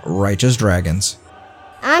oranges, righteous dragons.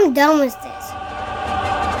 I'm done with this.